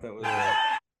that. I thought that was.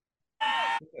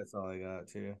 That's all I got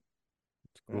too.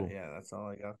 Cool. Yeah, that's all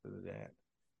I got for the day.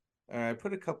 All right, I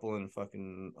put a couple in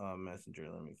fucking Messenger.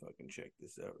 Let me fucking check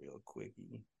this out real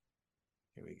quickie.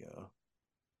 Here we go.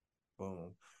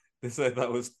 Boom. This I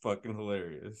thought was fucking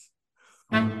hilarious.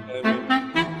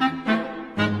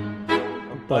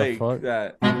 Like fuck?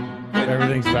 that.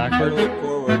 Everything's backwards. When you look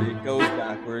forward, it goes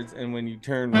backwards, and when you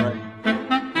turn right,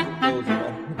 it goes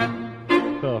up.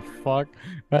 The fuck?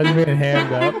 Imagine being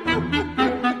hammed up.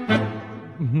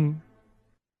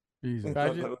 Jesus.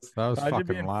 Imagine That was being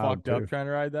fucking loud, fucked up too. trying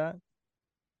to ride that.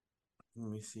 Let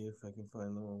me see if I can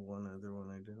find the one other one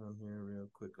I did on here real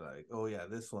quick. Like, oh yeah,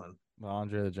 this one.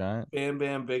 Andre the Giant. Bam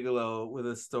Bam Bigelow with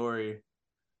a story.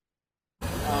 He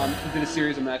did a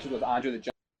series of matches with Andre the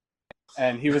Giant,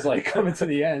 and he was like coming to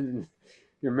the end. And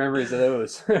your memories of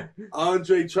those?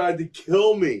 Andre tried to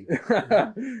kill me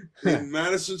in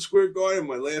Madison Square Garden.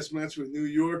 My last match with New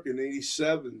York in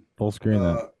 '87. Full screen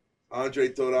that. Andre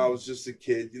thought I was just a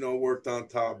kid. Worked on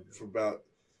top for about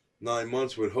 9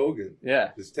 months with Hogan.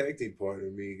 Yeah. His tag team partner,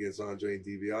 me against Andre and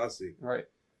DiBiase. Right.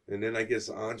 And then I guess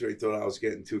Andre thought I was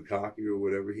getting too cocky or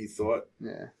whatever he thought.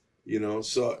 Yeah.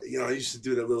 So, I used to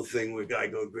do that little thing where a guy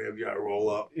go grab you, I roll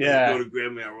up. Yeah. Go to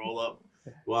grab me, I roll up.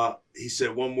 Well, he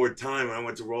said one more time, and I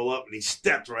went to roll up, and he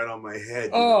stepped right on my head.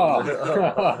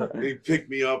 Oh. And he picked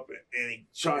me up, and he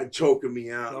tried choking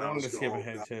me out. I want to skip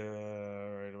ahead to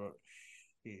right about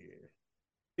here.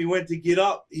 He went to get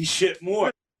up. He shit more.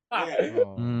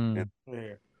 Mm.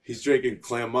 He's drinking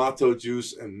Clamato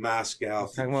juice and Moscow.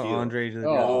 Talking about Andre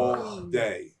all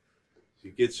day. He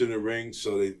gets in the ring,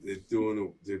 so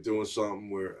they're doing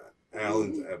something where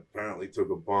Alan apparently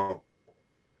took a bump.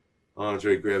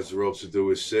 Andre grabs the ropes to do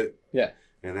his sit. Yeah.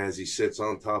 And as he sits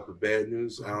on top of Bad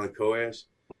News, Alan Coash,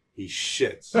 he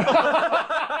shits.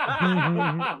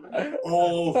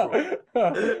 All over.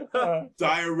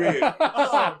 Diarrhea.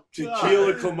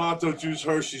 Tequila, Clamato juice,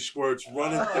 Hershey squirts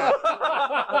running down.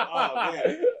 Oh,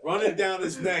 man. Running down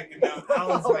his neck, and now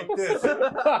Alan's like this.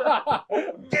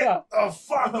 Get the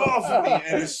fuck off of me.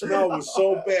 And the smell was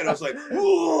so bad. I was like,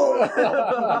 oh,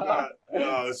 God.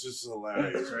 Oh, it's just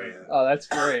hilarious, man. Oh, that's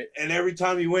great. And every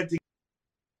time he went to...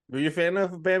 Were you a fan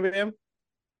of Bam Bam?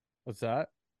 What's that?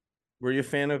 Were you a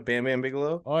fan of Bam Bam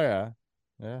Bigelow? Oh yeah.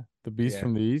 Yeah. The Beast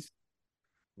from the East.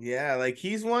 Yeah, like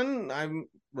he's one I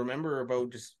remember about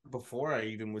just before I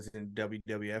even was in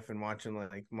WWF and watching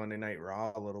like Monday Night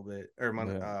Raw a little bit, or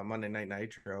Monday Night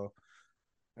Nitro.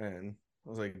 And I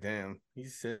was like, damn,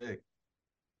 he's sick.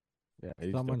 Yeah.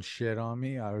 If someone shit on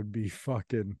me, I would be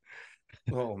fucking...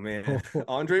 Oh man,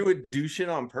 Andre would do shit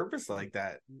on purpose like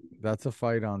that. That's a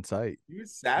fight on site. He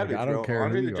was savage, I don't bro. care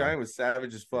Andre who the you Giant are. was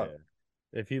savage as fuck. Yeah.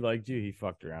 If he liked you, he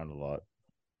fucked around a lot.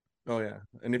 Oh yeah,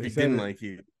 and if They he said didn't it- like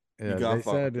you, Yeah, he got they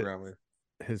fucked said around with.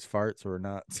 his farts were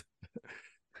nuts.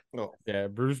 Oh Yeah,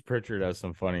 Bruce Pritchard has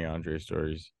some funny Andre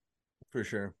stories. for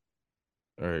sure.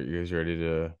 All right, you guys ready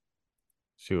to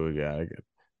see what we got?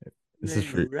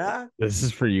 This Rock?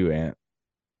 is for you, Ant.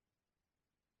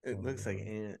 It looks like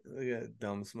Ant. Look at that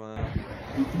dumb smile.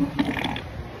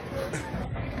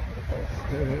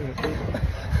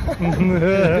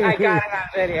 I got it on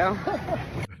video.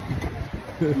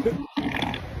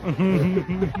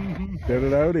 Get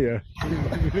it out of you.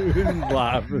 He's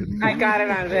laughing. I got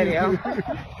it on video.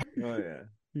 Oh yeah.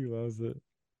 He loves it.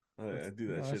 Oh yeah, I do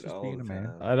that Oh, that's shit just all being the a man.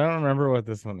 time. I don't remember what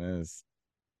this one is.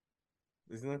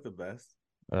 Isn't that the best?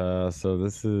 So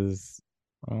this is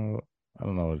I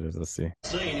don't know what it is. Let's see.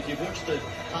 If you watch the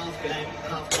half game,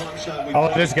 half time show, we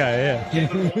Oh, this guy, yeah.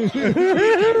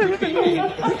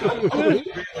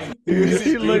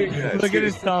 look at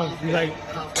his tongue. He's like,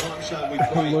 half time show, we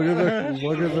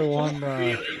look at the one.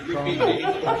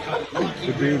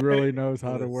 The dude really knows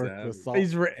how to work the salt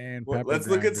He's and Well, pepper. let's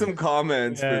look at grinder. some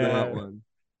comments for that Yeah. one.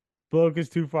 bloke is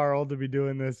too far old to be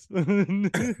doing this.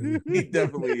 He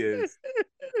definitely is.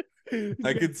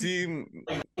 I could see him,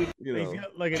 you know.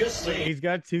 He's got he's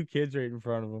got two kids right in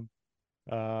front of him.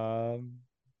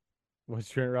 What's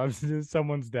Trent Robinson?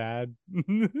 Someone's dad.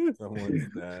 Someone's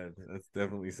dad. That's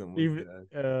definitely someone's Even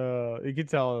dad. you can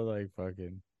tell like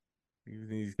fucking. Even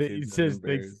these He kids are just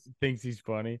embarrassed. thinks he's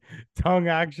funny. Tongue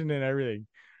action and everything.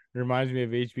 Reminds me of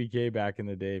HBK back in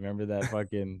the day. Remember that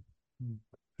fucking.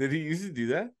 Did he used to do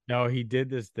that? No, he did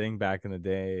this thing back in the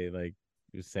day. Like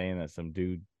he was saying that some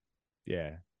dude.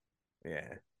 Yeah.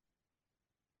 Yeah.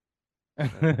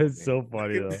 It's so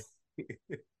funny though.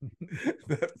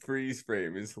 That freeze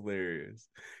frame is hilarious.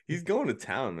 He's going to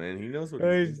town, man. He knows what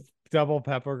he's doing. Double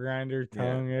pepper grinder,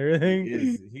 tongue, everything.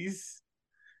 He's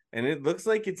and it looks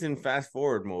like it's in fast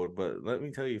forward mode, but let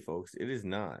me tell you, folks, it is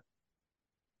not.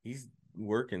 He's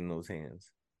working those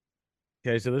hands.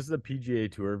 Okay, so this is a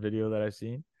PGA Tour video that I've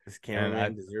seen. This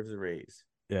cameraman deserves a raise.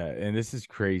 Yeah, and this is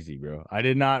crazy, bro. I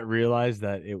did not realize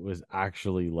that it was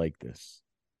actually like this.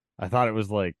 I thought it was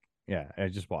like, yeah, I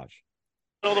just watched.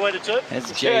 All the way to two.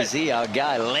 That's Jay-Z, our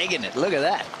guy, legging it. Look at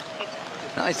that.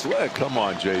 Nice work. Come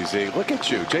on, Jay-Z. Look at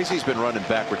you. Jay-Z's been running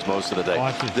backwards most of the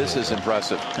day. This is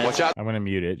impressive. Watch out. I'm going to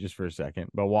mute it just for a second,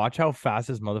 but watch how fast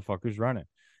this motherfucker's running.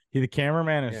 The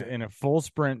cameraman is in a full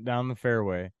sprint down the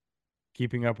fairway,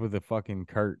 keeping up with the fucking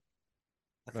cart.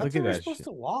 Look at that supposed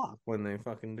to walk when they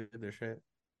fucking did their shit.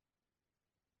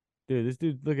 Dude, this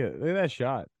dude, look at that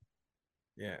shot.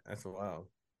 Yeah, that's wild.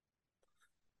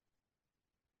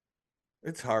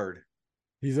 It's hard.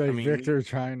 He's like, Victor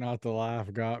trying not to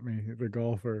laugh got me, the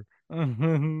golfer.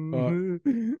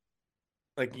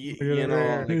 Like you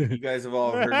know, like you guys have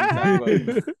all heard me talk about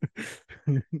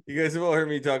you guys have all heard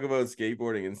me talk about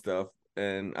skateboarding and stuff,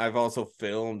 and I've also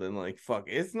filmed and like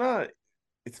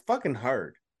it's fucking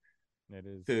hard. It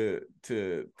is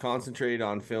to concentrate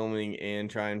on filming and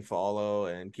try and follow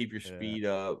and keep your speed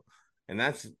up. And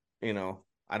that's, I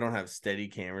don't have steady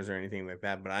cameras or anything like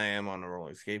that, but I am on a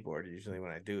rolling skateboard usually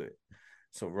when I do it.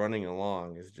 So running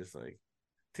along is just like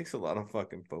takes a lot of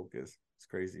fucking focus. It's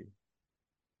crazy.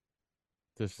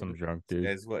 Just some drunk dude.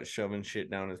 Guys, what, shoving shit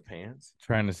down his pants?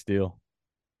 Trying to steal.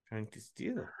 Trying to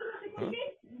steal. Huh?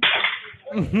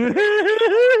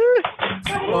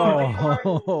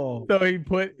 Oh. So he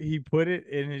put it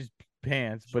in his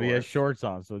pants, but he has shorts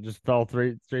on, so it just fell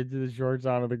straight to the shorts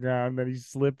onto the ground. Then he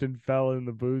slipped and fell in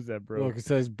the booze that broke. Look, it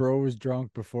says bro was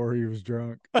drunk before he was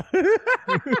drunk. Look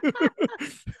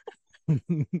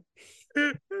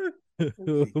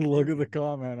at the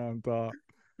comment on top.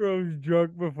 Bro was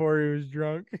drunk before he was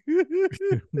drunk.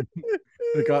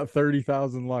 It got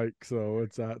 30,000 likes, so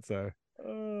what's that say?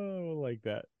 Oh, like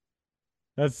that.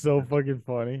 That's so fucking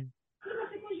funny.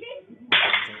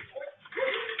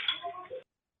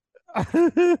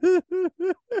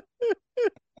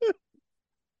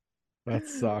 That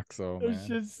sucks, though, man. That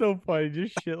shit's so funny.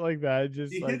 Just shit like that.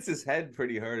 Just he hits his head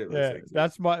pretty hard. It yeah,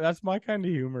 looks like that's my kind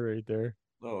of humor right there.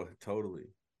 Oh, totally.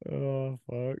 Oh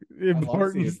fuck! The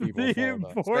importance,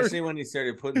 especially when he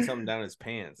started putting something down his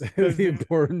pants. The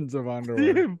importance of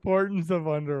underwear. The importance of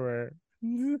underwear.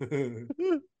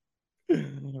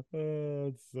 Oh,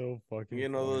 it's so fucking. Funny.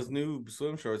 Those new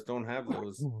swim shorts don't have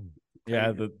those.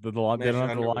 Yeah, they don't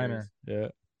have the liner. Yeah.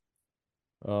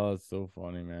 Oh, it's so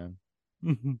funny, man.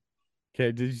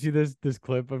 Okay, did you see this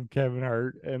clip of Kevin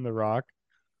Hart and The Rock?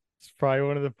 It's probably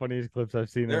one of the funniest clips I've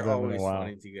seen. They're always in a while.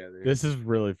 funny together. This is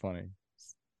really funny.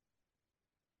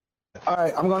 All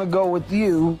right, I'm gonna go with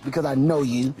you because I know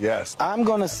you. Yes. I'm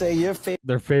gonna say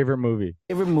their favorite movie.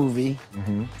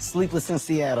 Sleepless in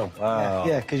Seattle. Wow.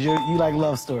 Yeah, because you like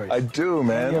love stories. I do,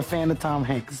 man. You're a fan of Tom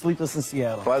Hanks. Sleepless in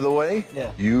Seattle. By the way,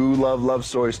 you love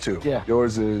stories too. Yeah.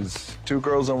 Yours is 2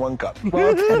 girls and 1 cup.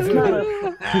 Well, that's not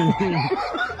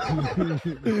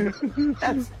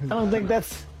I don't think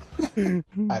that's.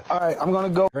 All right, I'm gonna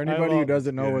go. For anybody who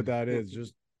doesn't know what that is,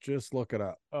 just look it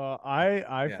up.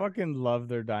 I fucking love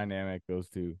their dynamic, those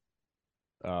two.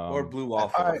 Or Blue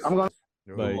Waffles. All right, I'm gonna.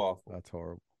 Blue Waffles. That's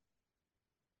horrible.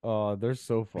 Oh, they're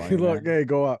so funny. Look, hey,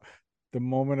 go up. The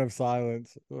moment of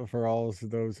silence for all of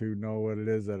those who know what it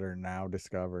is that are now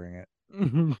discovering it.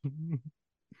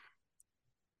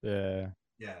 Yeah.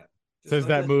 Yeah. Says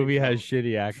that movie has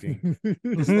shitty acting.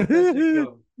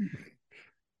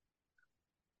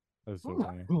 That's so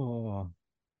funny. Oh.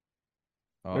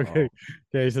 Okay.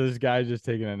 Okay, so this guy's just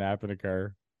taking a nap in a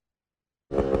car.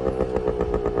 I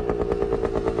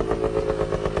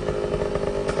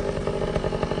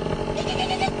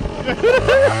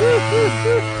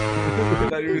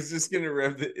thought he was just gonna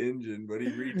rev the engine, but he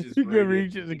reaches.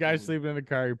 The guy sleeping in the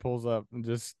car. He pulls up and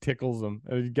just tickles him.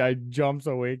 And the guy jumps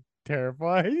awake,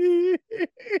 terrified.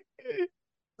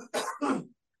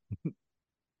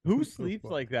 Who sleeps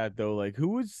like that though? Like, who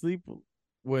would sleep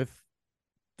with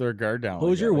their guard down?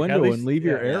 Close your window and leave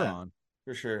your air on.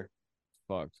 For sure.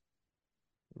 Fucked.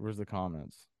 Where's the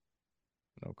comments?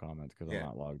 No comments because I'm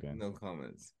not logged in. No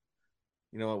comments.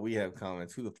 You know what? We have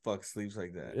comments. Who the fuck sleeps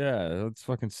like that? Yeah, that's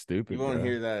fucking stupid. You won't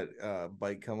hear that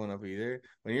bike coming up either.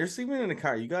 When you're sleeping in a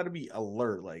car, you got to be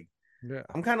alert. Like,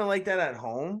 I'm kind of like that at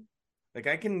home. Like,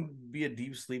 I can be a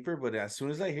deep sleeper, but as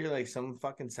soon as I hear like some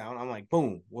fucking sound, I'm like,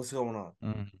 boom, what's going on?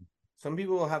 Mm-hmm. Some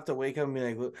people will have to wake up and be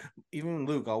like, even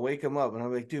Luke, I'll wake him up and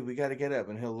I'm like, dude, we got to get up.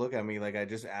 And he'll look at me like I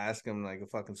just asked him like a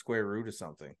fucking square root or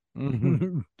something.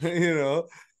 Mm-hmm. You know?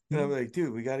 And I'm like,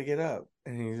 dude, we got to get up.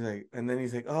 And he's like, and then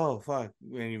he's like, oh, fuck.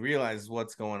 And he realizes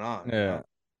what's going on. Yeah.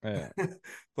 You know? Yeah.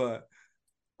 But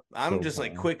I'm So just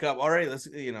funny. like quick up. All right, let's,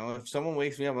 if someone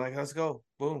wakes me up, I'm like, let's go.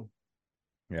 Boom.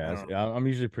 Yeah, I'm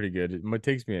usually pretty good. It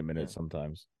takes me a minute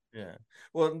sometimes. Yeah.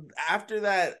 Well, after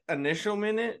that initial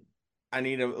minute, I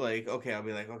need to okay, I'll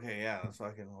be like, okay, yeah, let's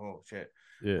fucking, oh shit.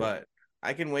 Yeah. But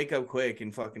I can wake up quick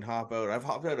and fucking hop out. I've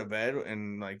hopped out of bed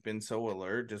and like been so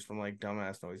alert just from like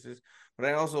dumbass noises. But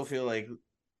I also feel like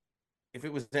if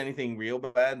it was anything real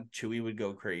bad, Chewy would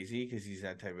go crazy because he's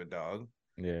that type of dog.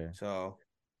 Yeah. So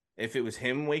if it was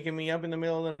him waking me up in the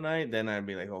middle of the night, then I'd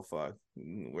be like, oh fuck,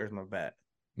 where's my bat?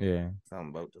 Yeah. So I'm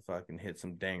about to fucking hit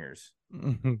some dangers.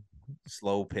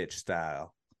 Slow pitch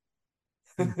style.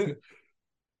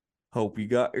 Hope you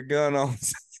got your gun on.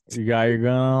 You got your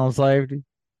gun on safety?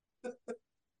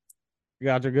 You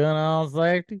got your gun on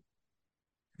safety?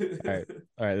 All right.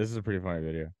 All right. This is a pretty funny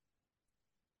video.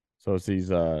 So it's these,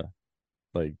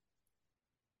 like,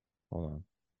 hold on.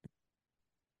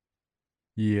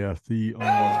 Yeah, see,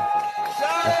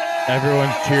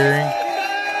 everyone's cheering.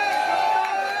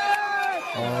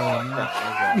 Oh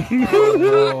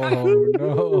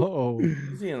no!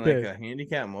 Is he in like a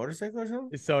handicap motorcycle or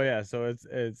something? So yeah, so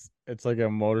it's like a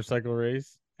motorcycle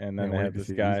race, and then Can't they wait have to this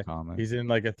see these guy. comments. He's in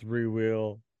like a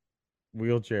 3-wheel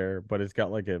wheelchair, but it's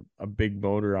got like a big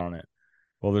motor on it.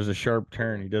 Well, there's a sharp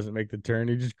turn. He doesn't make the turn.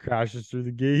 He just crashes through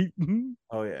the gate.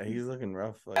 Oh yeah, he's looking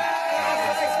rough. Like,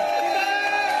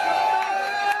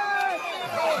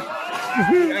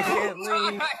 I can't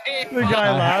leave. The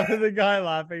guy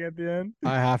laughing at the end.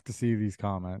 I have to see these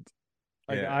comments.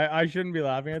 Like, I shouldn't be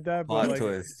laughing at that, but Plot like,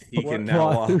 twist. He can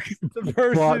now walk. The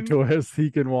person, Plot twist. He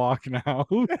can walk now.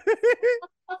 Oh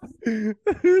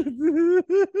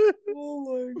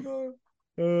my god.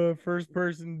 First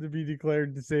person to be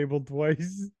declared disabled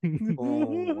twice.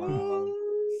 Oh wow.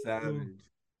 Savage.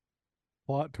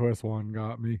 Plot twist one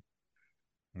got me.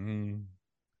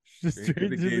 Just straight to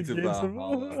the gates of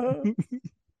Valhalla.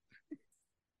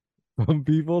 Some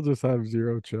people just have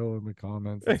zero chill in the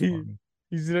comments. It's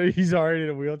funny. He's already in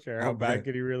a wheelchair. How I'll bad bet.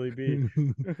 could he really be?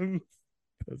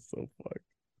 That's so fucked.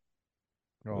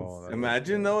 Oh,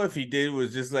 Imagine though if he did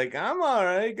was just like, I'm all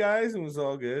right, guys, and was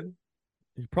all good.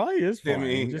 He probably is fine.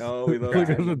 Timmy, Just, we love Look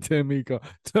at Timmy. the Timmy go.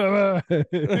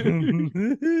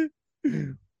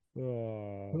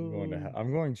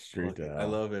 I'm going straight to hell. I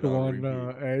love it. The on one,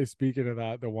 repeat. hey, speaking of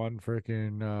that, the one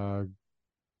freaking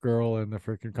girl in the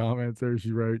freaking comments there,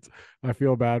 she writes, "I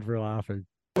feel bad for laughing."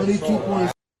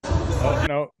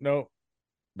 Oh, no.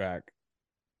 Back.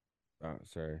 Oh,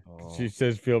 sorry. She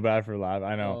says feel bad for laughing.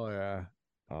 I know. Oh yeah.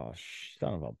 Oh,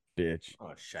 son of a bitch.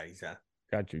 Oh, Shiza.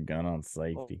 Got your gun on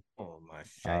safety. Oh my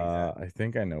Shiza. I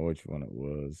think I know which one it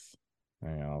was.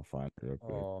 Hang on, I'll find it real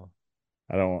quick. Oh.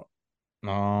 I don't.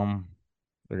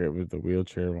 Okay, with the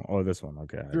wheelchair one. Oh, this one.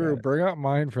 Okay. I Drew, got it. bring up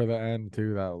mine for the end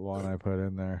too. That one I put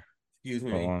in there. Excuse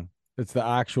What me. one? It's the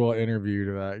actual interview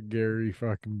to that Gary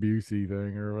fucking Busey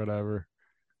thing or whatever.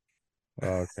 Oh,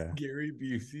 okay. Gary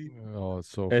Busey. Oh, it's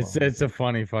so. It's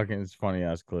funny. a funny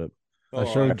ass clip. I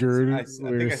showed Drew. I We think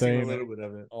were I seen saying a little it bit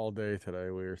of it. all day today.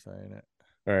 We were saying it.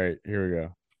 All right, here we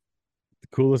go. The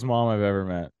coolest mom I've ever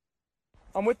met.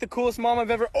 I'm with the coolest mom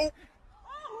I've ever. Oh!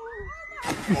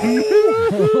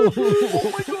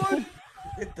 Oh my god!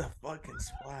 Hit the fucking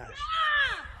splash.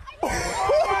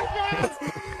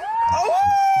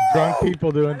 Drunk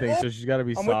people doing things, so she's got to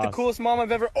be I'm sauce. with the coolest mom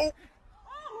I've ever. Oh!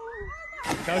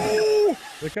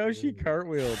 Look how she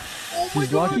cartwheeled.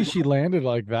 She's lucky she landed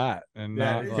like that and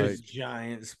That not is like.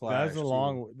 giant splash.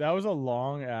 That was a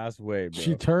long ass way, bro.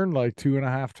 She turned like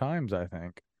 2.5 times, I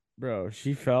think. Bro,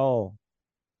 she fell.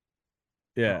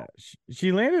 Yeah,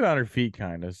 she landed on her feet,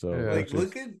 kind of. So Yeah, Like,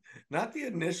 look at not the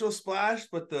initial splash,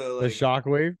 but the the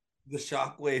shockwave. the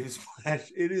shockwave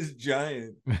splash. It is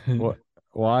giant. What?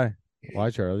 Why?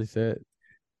 Why, Charlie? Say it.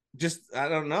 Just I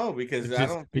don't know because It's I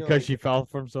just don't feel because like, she fell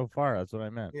from so far. That's what I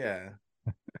meant. yeah.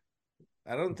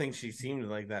 I don't think she seemed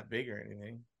like that big or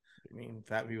anything. I mean,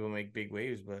 fat people make big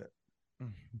waves, but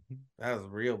that was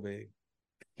real big.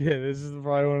 Yeah, this is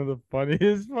probably one of the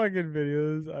funniest fucking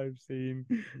videos I've seen.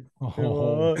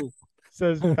 Oh.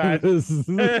 says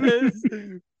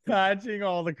patching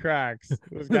all the cracks.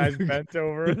 This guy's bent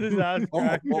over with his ass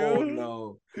cracked. Oh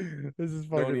no. This is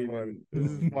Don't fucking even- funny.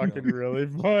 This is fucking really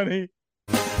funny.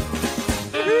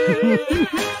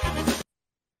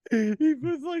 He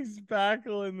puts like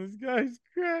spackle in this guy's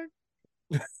crack.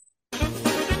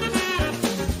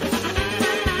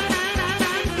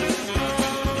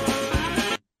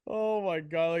 Oh my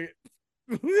god!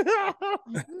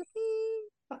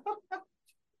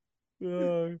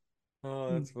 Like,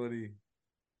 Oh, that's funny.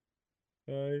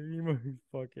 You might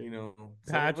fucking, You know,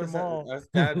 patch some of them all. us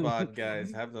dad bod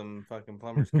guys have them fucking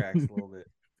plumber's cracks a little bit.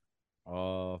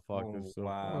 Oh fuck! Oh, That's so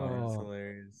wow, funny. that's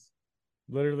hilarious.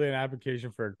 Literally an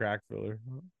application for a crack filler.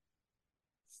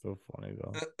 So funny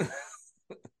though.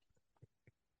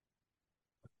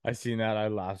 I seen that. I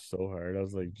laughed so hard. I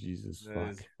was like, Jesus That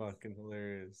fuck. is fucking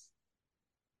hilarious.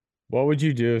 What would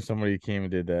you do if somebody came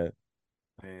and did that?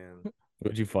 Man,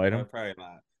 Would you fight him? I'd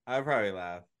probably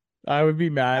laugh. I would be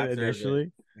mad After a bit.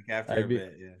 initially. Like after I'd a be,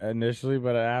 bit, yeah. Initially,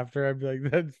 but after I'd be like,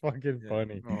 that's fucking Yeah.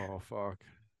 funny. Oh fuck.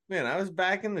 Man, I was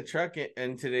back in the truck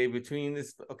and today between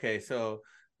this. Okay, so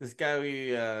this guy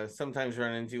we sometimes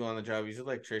run into on the job, he's an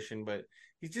electrician, but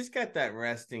he's just got that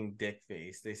resting dick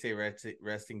face. They say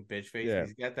resting bitch face. Yeah.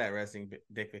 He's got that resting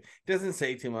dick face. Doesn't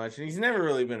say too much, and he's never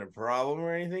really been a problem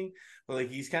or anything. But like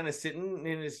he's kind of sitting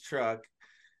in his truck,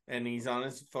 and he's on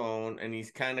his phone, and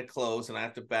he's kind of close, and I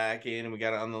have to back in, and we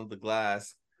got to unload the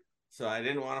glass. So I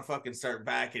didn't want to fucking start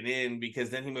backing in because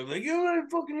then he might be like, "You're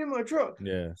not fucking in my truck."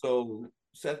 Yeah. So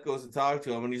Seth goes to talk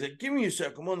to him, and he's like, "Give me a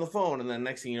sec, I'm on the phone." And then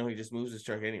next thing you know, he just moves his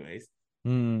truck anyways.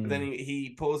 But then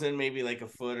he pulls in maybe like a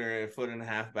foot or a foot and a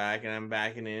half back, and I'm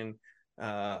backing in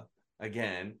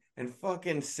again. And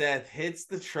fucking Seth hits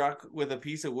the truck with a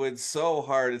piece of wood so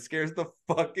hard it scares the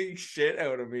fucking shit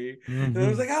out of me. And I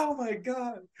was like, "Oh my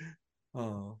god."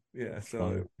 Oh yeah,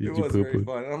 so it was very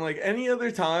fun. And I'm like, any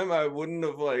other time I wouldn't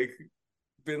have like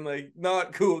been like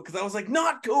not cool because I was like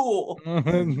not cool.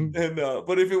 And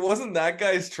but if it wasn't that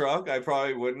guy's truck, I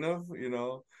probably wouldn't have,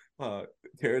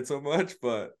 cared so much.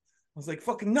 But I was like,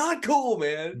 fucking not cool,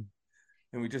 man.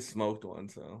 And we just smoked one,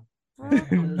 so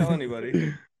don't tell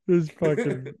anybody. This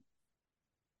fucking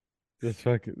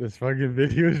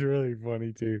video is really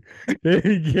funny too.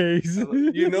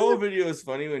 You know a video is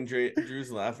funny when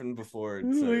Drew's laughing before it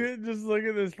starts. Just look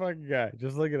at this fucking guy.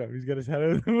 Just look at him. He's got his head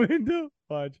out the window.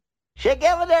 Watch. Shake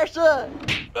over there, son.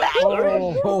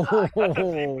 Oh,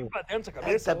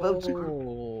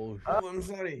 I'm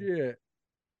sorry. Yeah.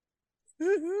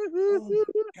 Oh,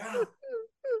 God.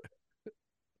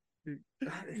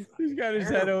 He's got his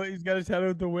head out. He's got his head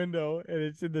out the window, and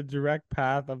it's in the direct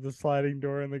path of the sliding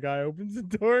door. And the guy opens the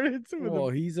door. And it's with Well,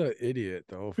 he's an idiot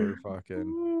though for fucking.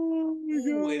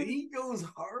 Ooh, and he goes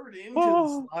hard into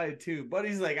the slide too. But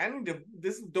he's like,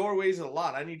 this door weighs a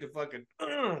lot. I need to fucking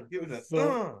give it a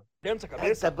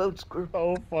That's a boat screw.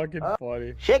 Oh, fucking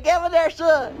funny. Shake over there,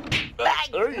 son. Hear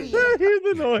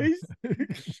the noise.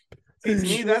 It's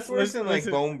me. That's worse than like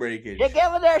bone breakage. Shake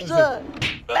over there, son.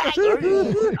 That's a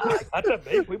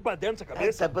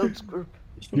boat screw.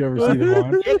 You ever see the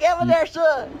one? Shake over there,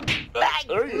 son. That's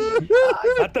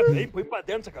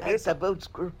a boat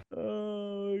screw.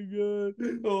 Oh my god.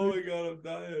 Oh my god, I'm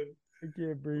dying. I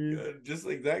can't breathe. God, just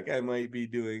like that guy might be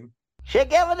doing.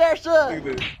 Shake over there, son.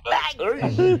 Look at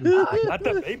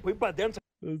this.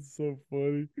 That's so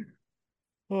funny.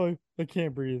 Oh, I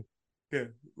can't breathe. Yeah,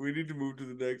 we need to move to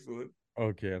the next one.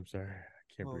 Okay, I'm sorry.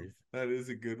 I can't breathe. That is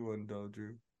a good one, though,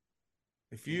 Drew.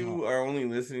 If you are only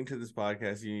listening to this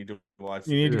podcast, you need to watch.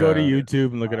 You need to go to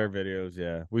YouTube and look at our videos.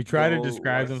 Yeah, we try to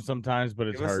describe them sometimes, but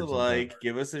it's give hard. Give us a like,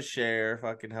 give us a share,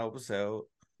 fucking help us out.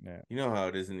 Yeah, you know how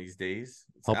it is in these days.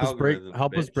 It's help us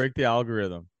break the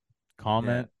algorithm.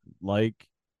 Comment, like,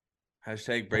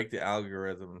 hashtag break the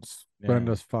algorithms. Send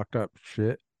us fucked up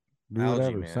shit. Do Algae,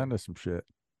 whatever. man. Send us some shit.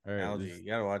 All right, Algae, you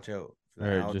gotta watch out. All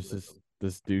right, just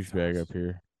this douchebag up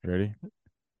here. Ready?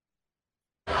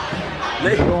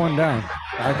 It's going down.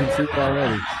 I can see it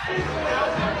already.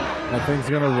 That thing's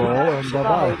gonna roll and bye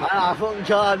bye. Ah, fucking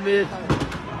John, man.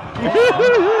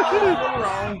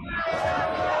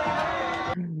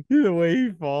 The way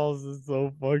he falls is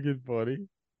so fucking funny.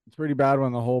 It's pretty bad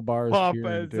when the whole bar is cheering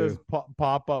it says too.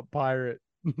 pop up pirate.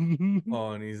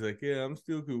 Oh, and he's like, "Yeah, I'm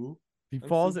still cool." He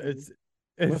falls. It's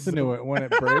Listen to it. When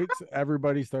it breaks,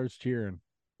 everybody starts cheering.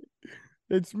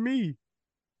 It's me.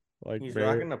 Like he's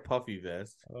rocking a puffy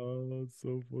vest. Oh, that's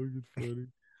so fucking funny.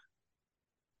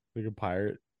 Like a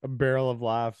pirate. A barrel of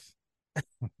laughs.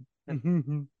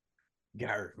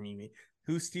 Gar Mimi.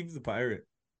 Who's Steve the Pirate?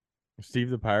 Steve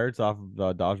the Pirate's off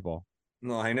of Dodgeball.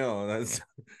 No, I know. That's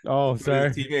Oh, his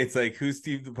sorry. teammates like, who's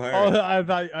Steve the Oh,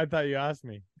 Pirate? I thought you asked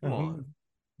me. Come on.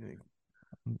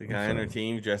 The guy on our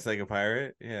team dressed like a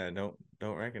pirate? Yeah, don't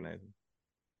recognize him.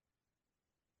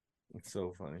 It's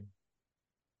so funny.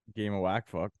 Game of whack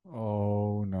fuck.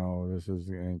 Oh no, this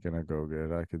ain't gonna go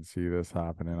good. I can see this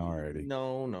happening already.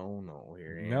 No.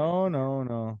 Here, Andy.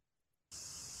 No.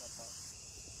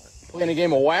 Playing a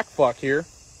game of whack fuck here.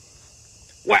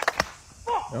 Whack.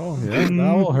 Oh yeah,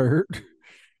 that will hurt.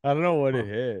 I don't know what it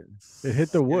hit. It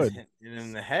hit the wood. Hit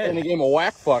in the head. Playing a game of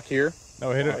whack fuck here.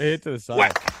 No, it hit to the side.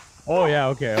 Whack. Oh yeah,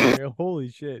 okay. Holy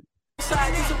shit.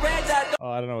 Oh,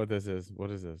 I don't know what this is. What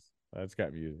is this? That's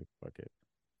got music. Fuck it.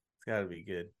 It's gotta be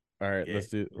good. All right, let's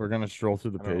do. We're gonna stroll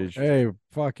through the page. Hey,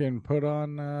 fucking put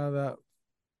on that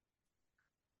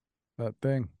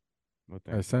thing. What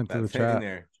thing? I sent to the thing chat.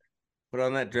 there. Put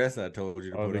on that dress I told you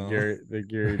to put on. The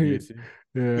Gary Busey.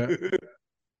 Yeah.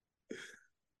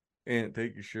 And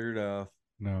take your shirt off.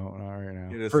 No, not right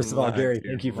now. First of all, Gary,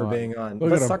 thank you for being on.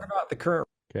 Let's talk about the current.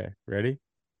 Okay, ready?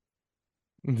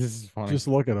 This is funny. Just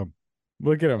look at him.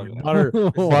 Look at him. Butter.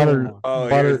 Oh,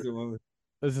 butter.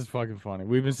 This is fucking funny.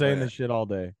 We've been saying this shit all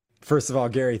day. First of all,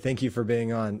 Gary, thank you for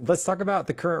being on. Let's talk about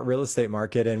the current real estate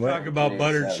market and Talk about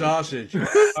buttered sausage.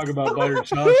 Talk about buttered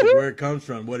sausage, where it comes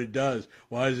from, what it does.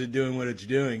 Why is it doing what it's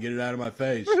doing? Get it out of my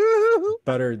face.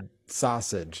 Buttered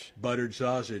sausage. Buttered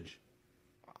sausage.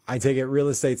 I take it real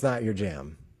estate's not your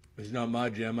jam. It's not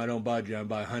my jam. I don't buy jam. I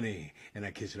buy honey, and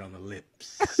I kiss it on the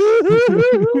lips.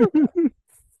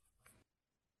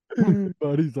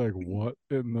 Buddy's like, what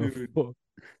in the fuck?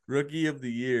 Rookie of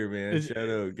the year, man. Shout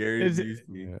out Gary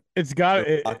Busey. It's got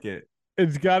Rocket.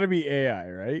 It's got to be AI,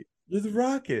 right? It's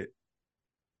Rocket.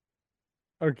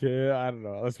 Okay, I don't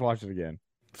know. Let's watch it again.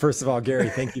 First of all, Gary,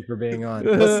 thank you for being on.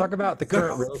 Let's talk about the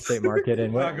current real estate market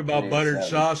and talk about buttered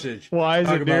sausage. Why is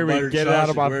it there? We get it out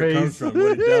of my where face. It comes from,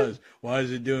 what it does. Why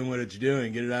is it doing what it's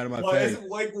doing? Get it out of my face.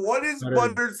 What is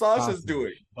buttered sausage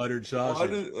doing? Buttered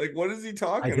sausage. What is he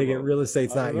talking about? I take it real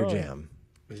estate's not your jam.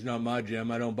 It's not my jam.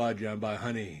 I don't buy jam. I buy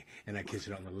honey, and I kiss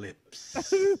it on the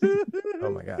lips. Oh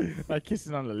my god! I kiss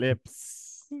it on the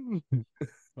lips.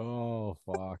 Oh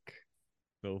fuck!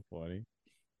 So funny,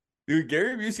 dude.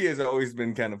 Gary Busey has always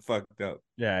been kind of fucked up.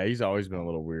 Yeah, he's always been a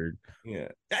little weird. Yeah.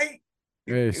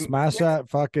 Hey, smash that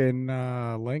fucking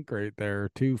link right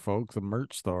there too, folks. The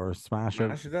merch store. Smash it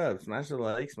up. Smash the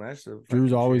like. Smash the.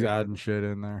 Drew's always adding shit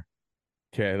in there.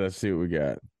 Okay, let's see what we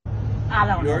got. I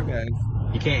don't know. Guys.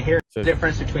 You can't hear the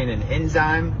difference between an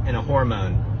enzyme and a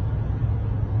hormone.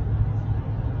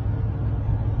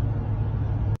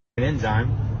 An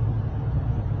enzyme.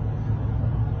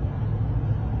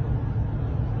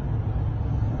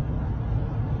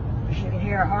 You can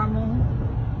hear a hormone.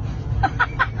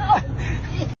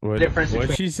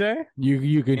 What'd she say?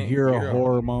 You can hear a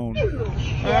hormone.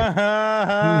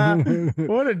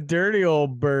 What a dirty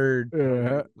old bird.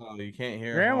 Yeah. Oh, you can't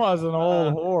hear. Grandma's an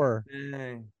old whore.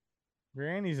 Dang.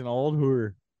 Granny's an old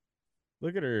whore.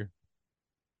 Look at her.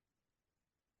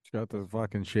 She's got the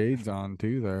fucking shades on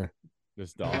too there.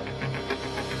 This dog.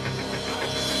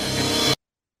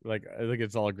 Like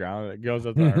it's all grounded. It goes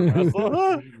up to arm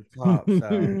wrestle.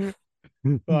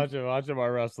 Watch him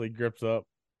arm wrestle. He grips up.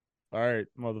 All right,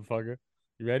 motherfucker.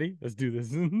 You ready? Let's do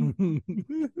this. No,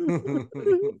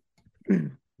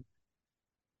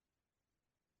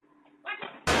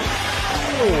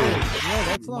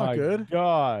 that's not good.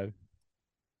 God.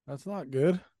 That's not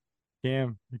good.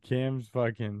 Cam's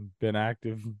fucking been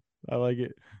active. I like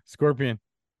it. Scorpion.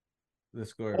 The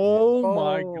Scorpion. Oh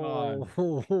my god.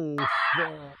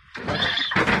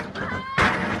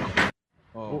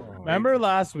 Remember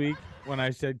last week when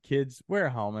I said kids wear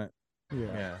a helmet?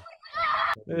 Yeah.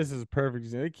 This is perfect.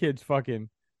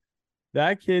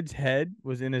 That kid's head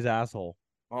was in his asshole.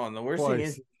 Oh, and the worst thing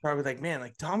is probably like, man,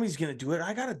 like Tommy's gonna do it.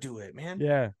 I gotta do it, man.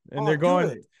 Yeah, and they're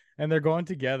going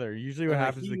together. Usually, what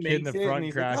happens is the kid in the front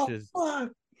crashes. Like, oh,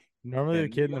 normally, the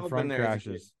kid in the front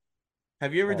crashes.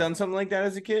 Have you ever done something like that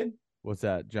as a kid? What's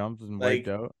that? Jumped and wiped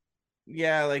out?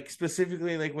 Yeah, like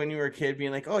specifically like when you were a kid,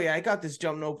 being like, oh yeah, I got this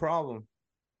jump, no problem.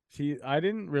 See, I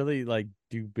didn't really like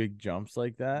do big jumps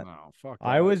like that. No, fuck.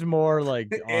 I was more like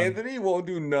Anthony won't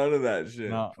do none of that shit.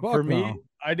 No, for me,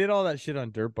 I did all that shit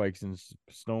on dirt bikes and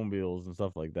snowmobiles and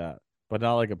stuff like that, but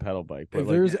not like a pedal bike. But if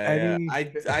there's any,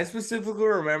 I specifically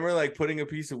remember like putting a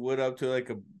piece of wood up to like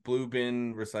a blue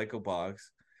bin recycle box,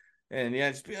 and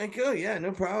just be like, oh yeah,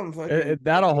 no problem.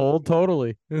 That'll hold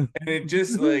totally. And it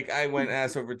just like I went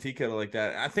ass over tea kettle like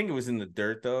that. I think it was in the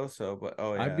dirt though. So, but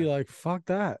I'd be like, fuck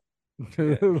that.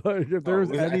 Yeah. Like if there's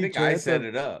any I think I set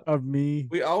it up of me.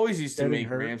 We always used to make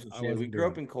hurt, ramps and shit. We grew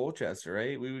up in Colchester,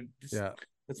 right? We would just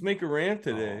let's make a ramp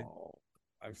today.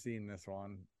 I've seen this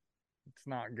one. It's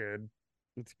not good.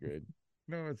 It's good.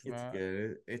 No, it's It's not.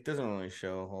 good. It doesn't really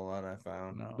show a whole lot. I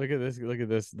found. No. Look at this. Look at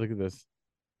this. Look at this.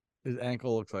 His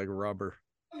ankle looks like rubber.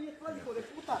 Going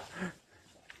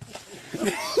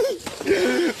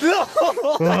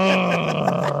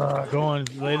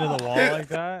lay to the wall like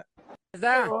that.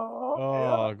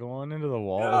 Oh, going into the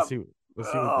wall. Let's see.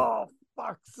 Let's see what.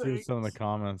 See what some of the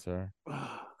comments are.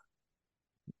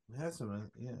 It has some,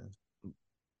 yeah.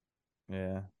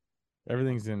 Yeah,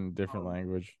 everything's in different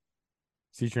language.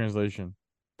 See translation.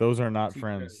 Those are not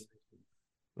friends.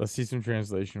 Let's see some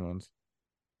translation ones.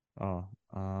 Oh,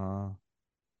 I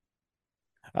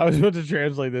was about to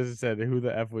translate this and said, "Who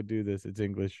the f would do this?" It's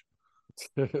English.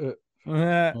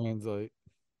 Translate.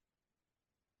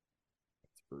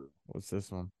 What's this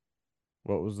one?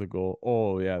 What was the goal?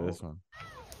 Oh yeah, this one.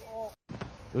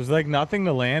 There's like nothing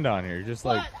to land on here. Just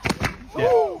like,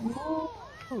 yeah.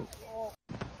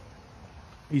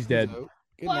 He's dead.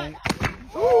 Good night.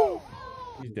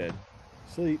 He's dead.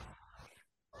 Sleep.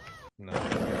 No.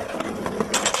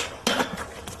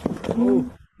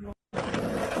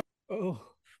 Oh.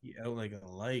 He out like a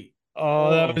light.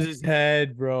 Oh, that was his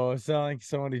head, bro. It sounded like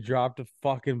somebody dropped a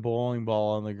fucking bowling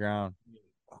ball on the ground.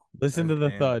 Listen to the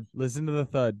thud. Listen to the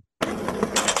thud.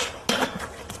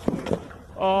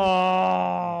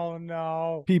 Oh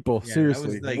no. People, Yeah,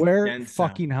 seriously, that was, like, wear dense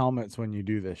fucking helmets when you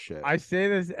do this shit. I say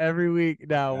this every week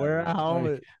now. Wear a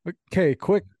helmet. Okay,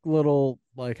 quick little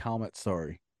like helmet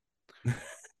story.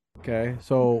 Okay,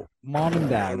 so mom and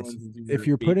dads, if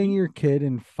you're putting your kid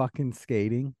in fucking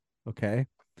skating, okay,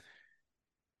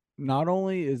 not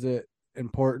only is it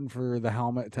important for the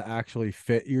helmet to actually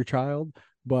fit your child,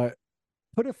 but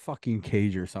put a fucking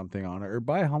cage or something on it, or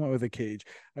buy a helmet with a cage.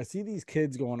 I see these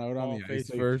kids going out on the face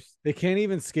ice first. They can't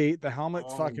even skate. The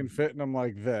helmet's fucking fitting them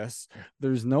like this.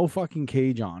 There's no fucking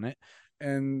cage on it,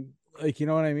 and like, you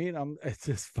know what I mean? It's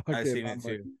just fucking. I've seen it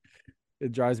too.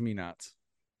 It drives me nuts.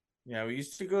 Yeah, we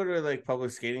used to go to like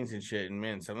public skatings and shit, and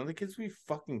man, some of the kids be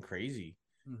fucking crazy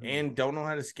and don't know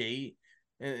how to skate.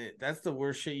 And that's the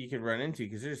worst shit you could run into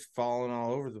because they're just falling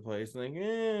all over the place. Like,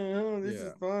 this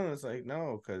is fun. It's like,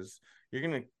 no, because you're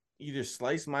gonna either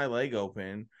slice my leg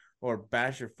open or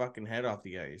bash your fucking head off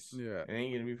the ice. Yeah, it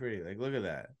ain't gonna be pretty. Like, look at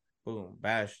that. Boom,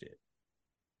 bashed it.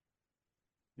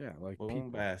 Yeah, like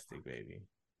boom, bastic, baby.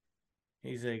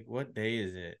 He's like, what day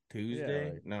is it? Tuesday?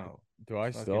 Yeah, like, no. Do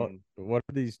I still? What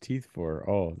are these teeth for?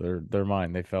 Oh, they're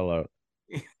mine. They fell out.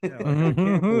 Yeah, like, I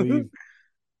can't believe.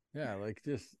 Yeah, like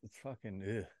just it's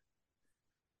fucking.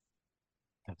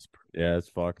 Ugh. Yeah, it's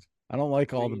fucked. I don't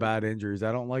like all the bad injuries.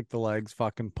 I don't like the legs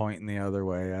fucking pointing the other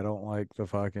way. I don't like the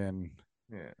fucking.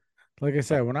 Yeah. Like I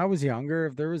said, when I was younger,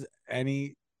 if there was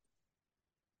any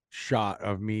shot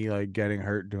of me like getting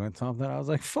hurt doing something, I was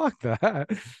like, fuck that.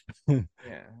 Yeah.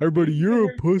 Everybody,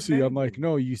 you're a pussy. I'm like,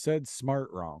 no, you said smart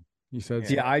wrong. You said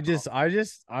Yeah, I'm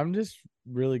just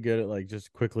really good at like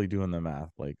just quickly doing the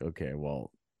math. Like, okay, well,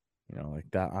 you know, like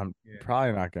that. I'm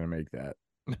probably not gonna make that.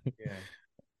 Yeah.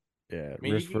 Yeah, I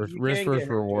mean, risk you first can't get hurt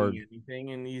reward. doing anything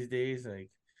in these days, like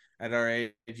at our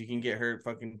age, you can get hurt.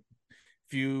 Fucking,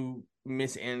 if you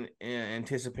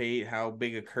anticipate how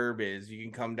big a curb is, you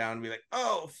can come down and be like,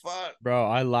 "Oh fuck, Bro,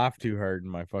 I laughed too hard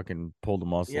and my fucking pulled a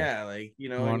muscle. yeah." Like, you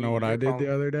know. You want to know what I did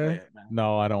the other day?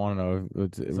 No, I don't want to know.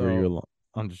 Were you alone?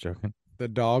 I'm just joking. The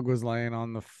dog was laying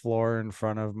on the floor in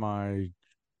front of my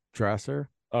dresser.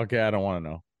 Okay, I don't want to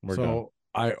know. We're done.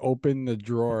 I opened the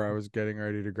drawer. I was getting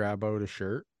ready to grab out a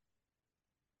shirt.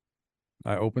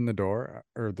 I opened the drawer,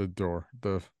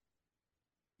 the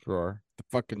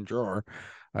fucking drawer.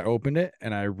 I opened it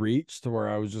and I reached to where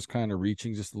I was just kind of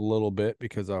reaching just a little bit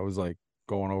because I was like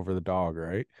going over the dog,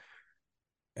 right?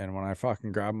 And when I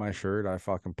fucking grabbed my shirt, I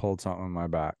fucking pulled something in my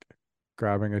back,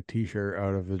 grabbing a t-shirt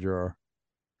out of the drawer.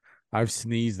 I've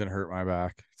sneezed and hurt my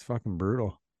back. It's fucking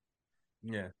brutal.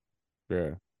 Yeah.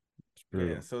 Yeah. It's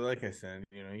brutal. Yeah. So, like I said,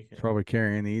 you know, you can probably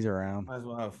carrying these around. Might as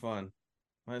well have fun.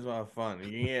 Might as well have fun.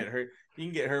 You can get hurt. You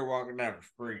can get hurt walking down the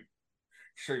street.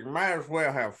 So you might as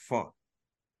well have fun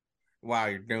while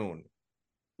you're doing it.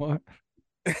 What?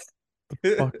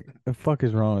 The fuck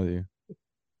is wrong with you?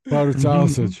 Buttered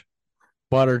sausage.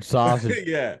 Buttered sausage.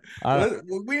 Yeah.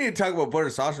 We need to talk about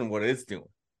buttered sausage and what it's doing.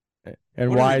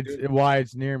 And why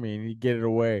it's near me and you get it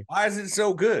away. Why is it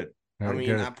so good? Right, I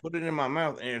mean, I put it in my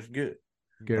mouth and it's good.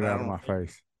 Get it out of my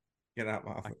face. Get out of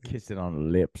my face. I kissed it on the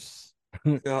lips.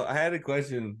 So I had a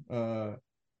question.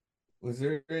 Was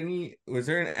there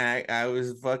an act I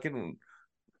was fucking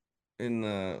in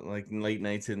the like late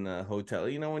nights in the hotel?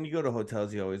 You know, when you go to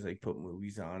hotels, you always like put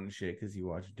movies on and shit because you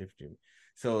watch a different.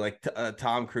 So like a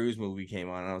Tom Cruise movie came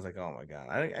on, and I was like, oh my god,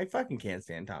 I fucking can't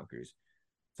stand Tom Cruise.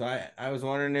 So I was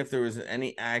wondering if there was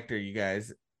any actor you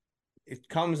guys, it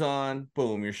comes on,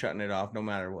 boom, you're shutting it off no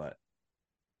matter what.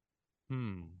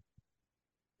 And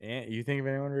you think of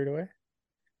anyone right away?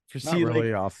 Not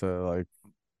really off the like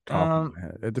top of my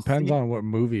head. It depends on what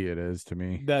movie it is to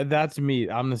me. That's me.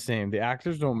 I'm the same. The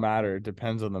actors don't matter. It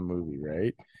depends on the movie,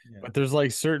 right? Yeah. But there's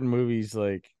like certain movies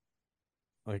like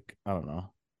I don't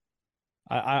know.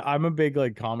 I'm a big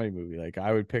like comedy movie. Like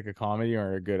I would pick a comedy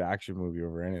or a good action movie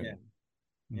over anything.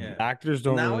 Yeah. Actors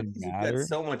don't really matter. You get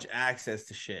so much access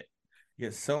to shit. You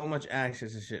get so much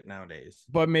access to shit nowadays.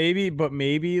 But maybe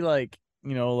like,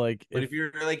 you know, like but if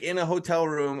you're like in a hotel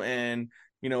room and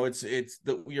you know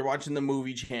you're watching the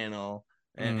movie channel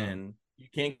and you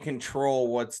can't control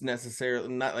what's necessarily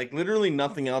not like literally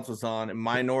nothing else was on and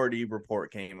Minority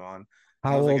Report came on.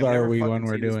 How old are we when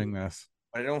we're doing this?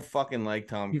 I don't fucking like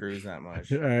Tom Cruise that much.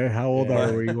 How old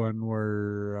are we when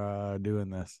we're doing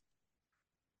this?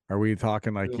 Are we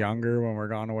talking like younger when we're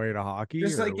going away to hockey?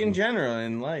 Just like in general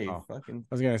in life. Fucking.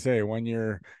 I was gonna say when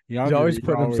you're younger, he's always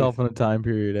putting himself in a time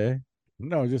period, eh?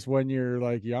 No, just when you're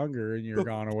like younger and you're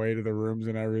gone away to the rooms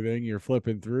and everything, you're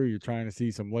flipping through, you're trying to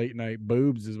see some late night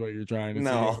boobs is what you're trying to see.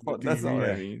 No, that's not what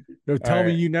I mean. No, tell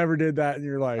me you never did that in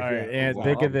your life. All right, and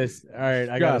think of this. All right,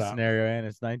 I got a scenario, and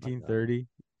it's 1930,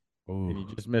 and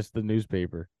you just missed the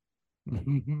newspaper.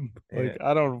 Like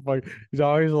I don't like. He's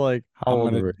always like, "How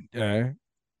old are you?"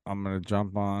 I'm gonna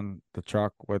jump on the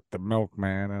truck with the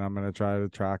milkman, and I'm gonna try to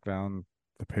track down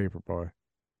the paper boy.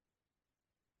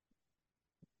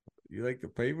 You like the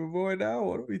paper boy now?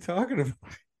 What are we talking about?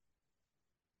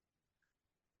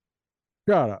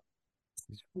 Shut up.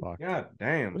 God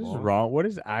damn. What is wrong? What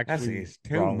is actually That's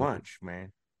too much,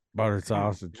 man. Buttered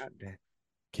sausage.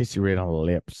 Kiss you right on the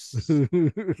lips.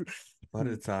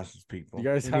 Buttered sausage, people. You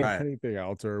guys have anything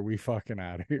else, or are we fucking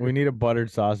out of here? We need a buttered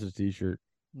sausage t-shirt.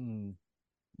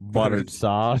 Buttered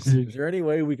sausage. Is there any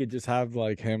way we could just have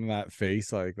like him that face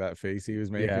he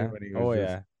was making when he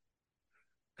was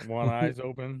one eye's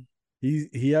open.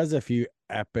 He has a few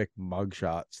epic mug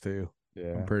shots too.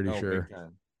 Yeah, I'm pretty sure.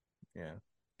 Yeah,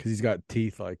 because he's got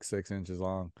teeth like 6 inches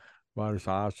long. Butter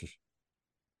sausage.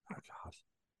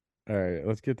 All right,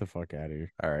 let's get the fuck out of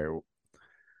here. All right.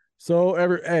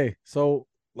 So so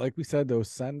like we said though,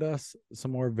 send us some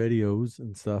more videos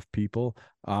and stuff, people.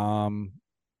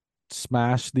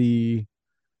 Smash the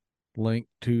link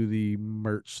to the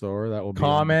merch store that will be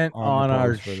comment on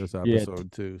our for this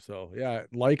episode too. So yeah,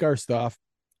 like our stuff,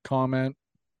 comment.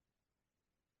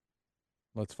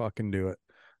 Let's fucking do it.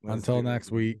 Until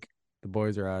next week, the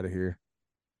boys are out of here.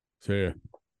 See ya.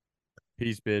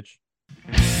 Peace, bitch.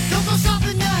 Don't go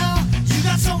stopping now. You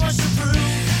got so much to prove.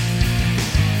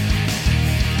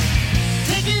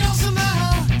 Take it on some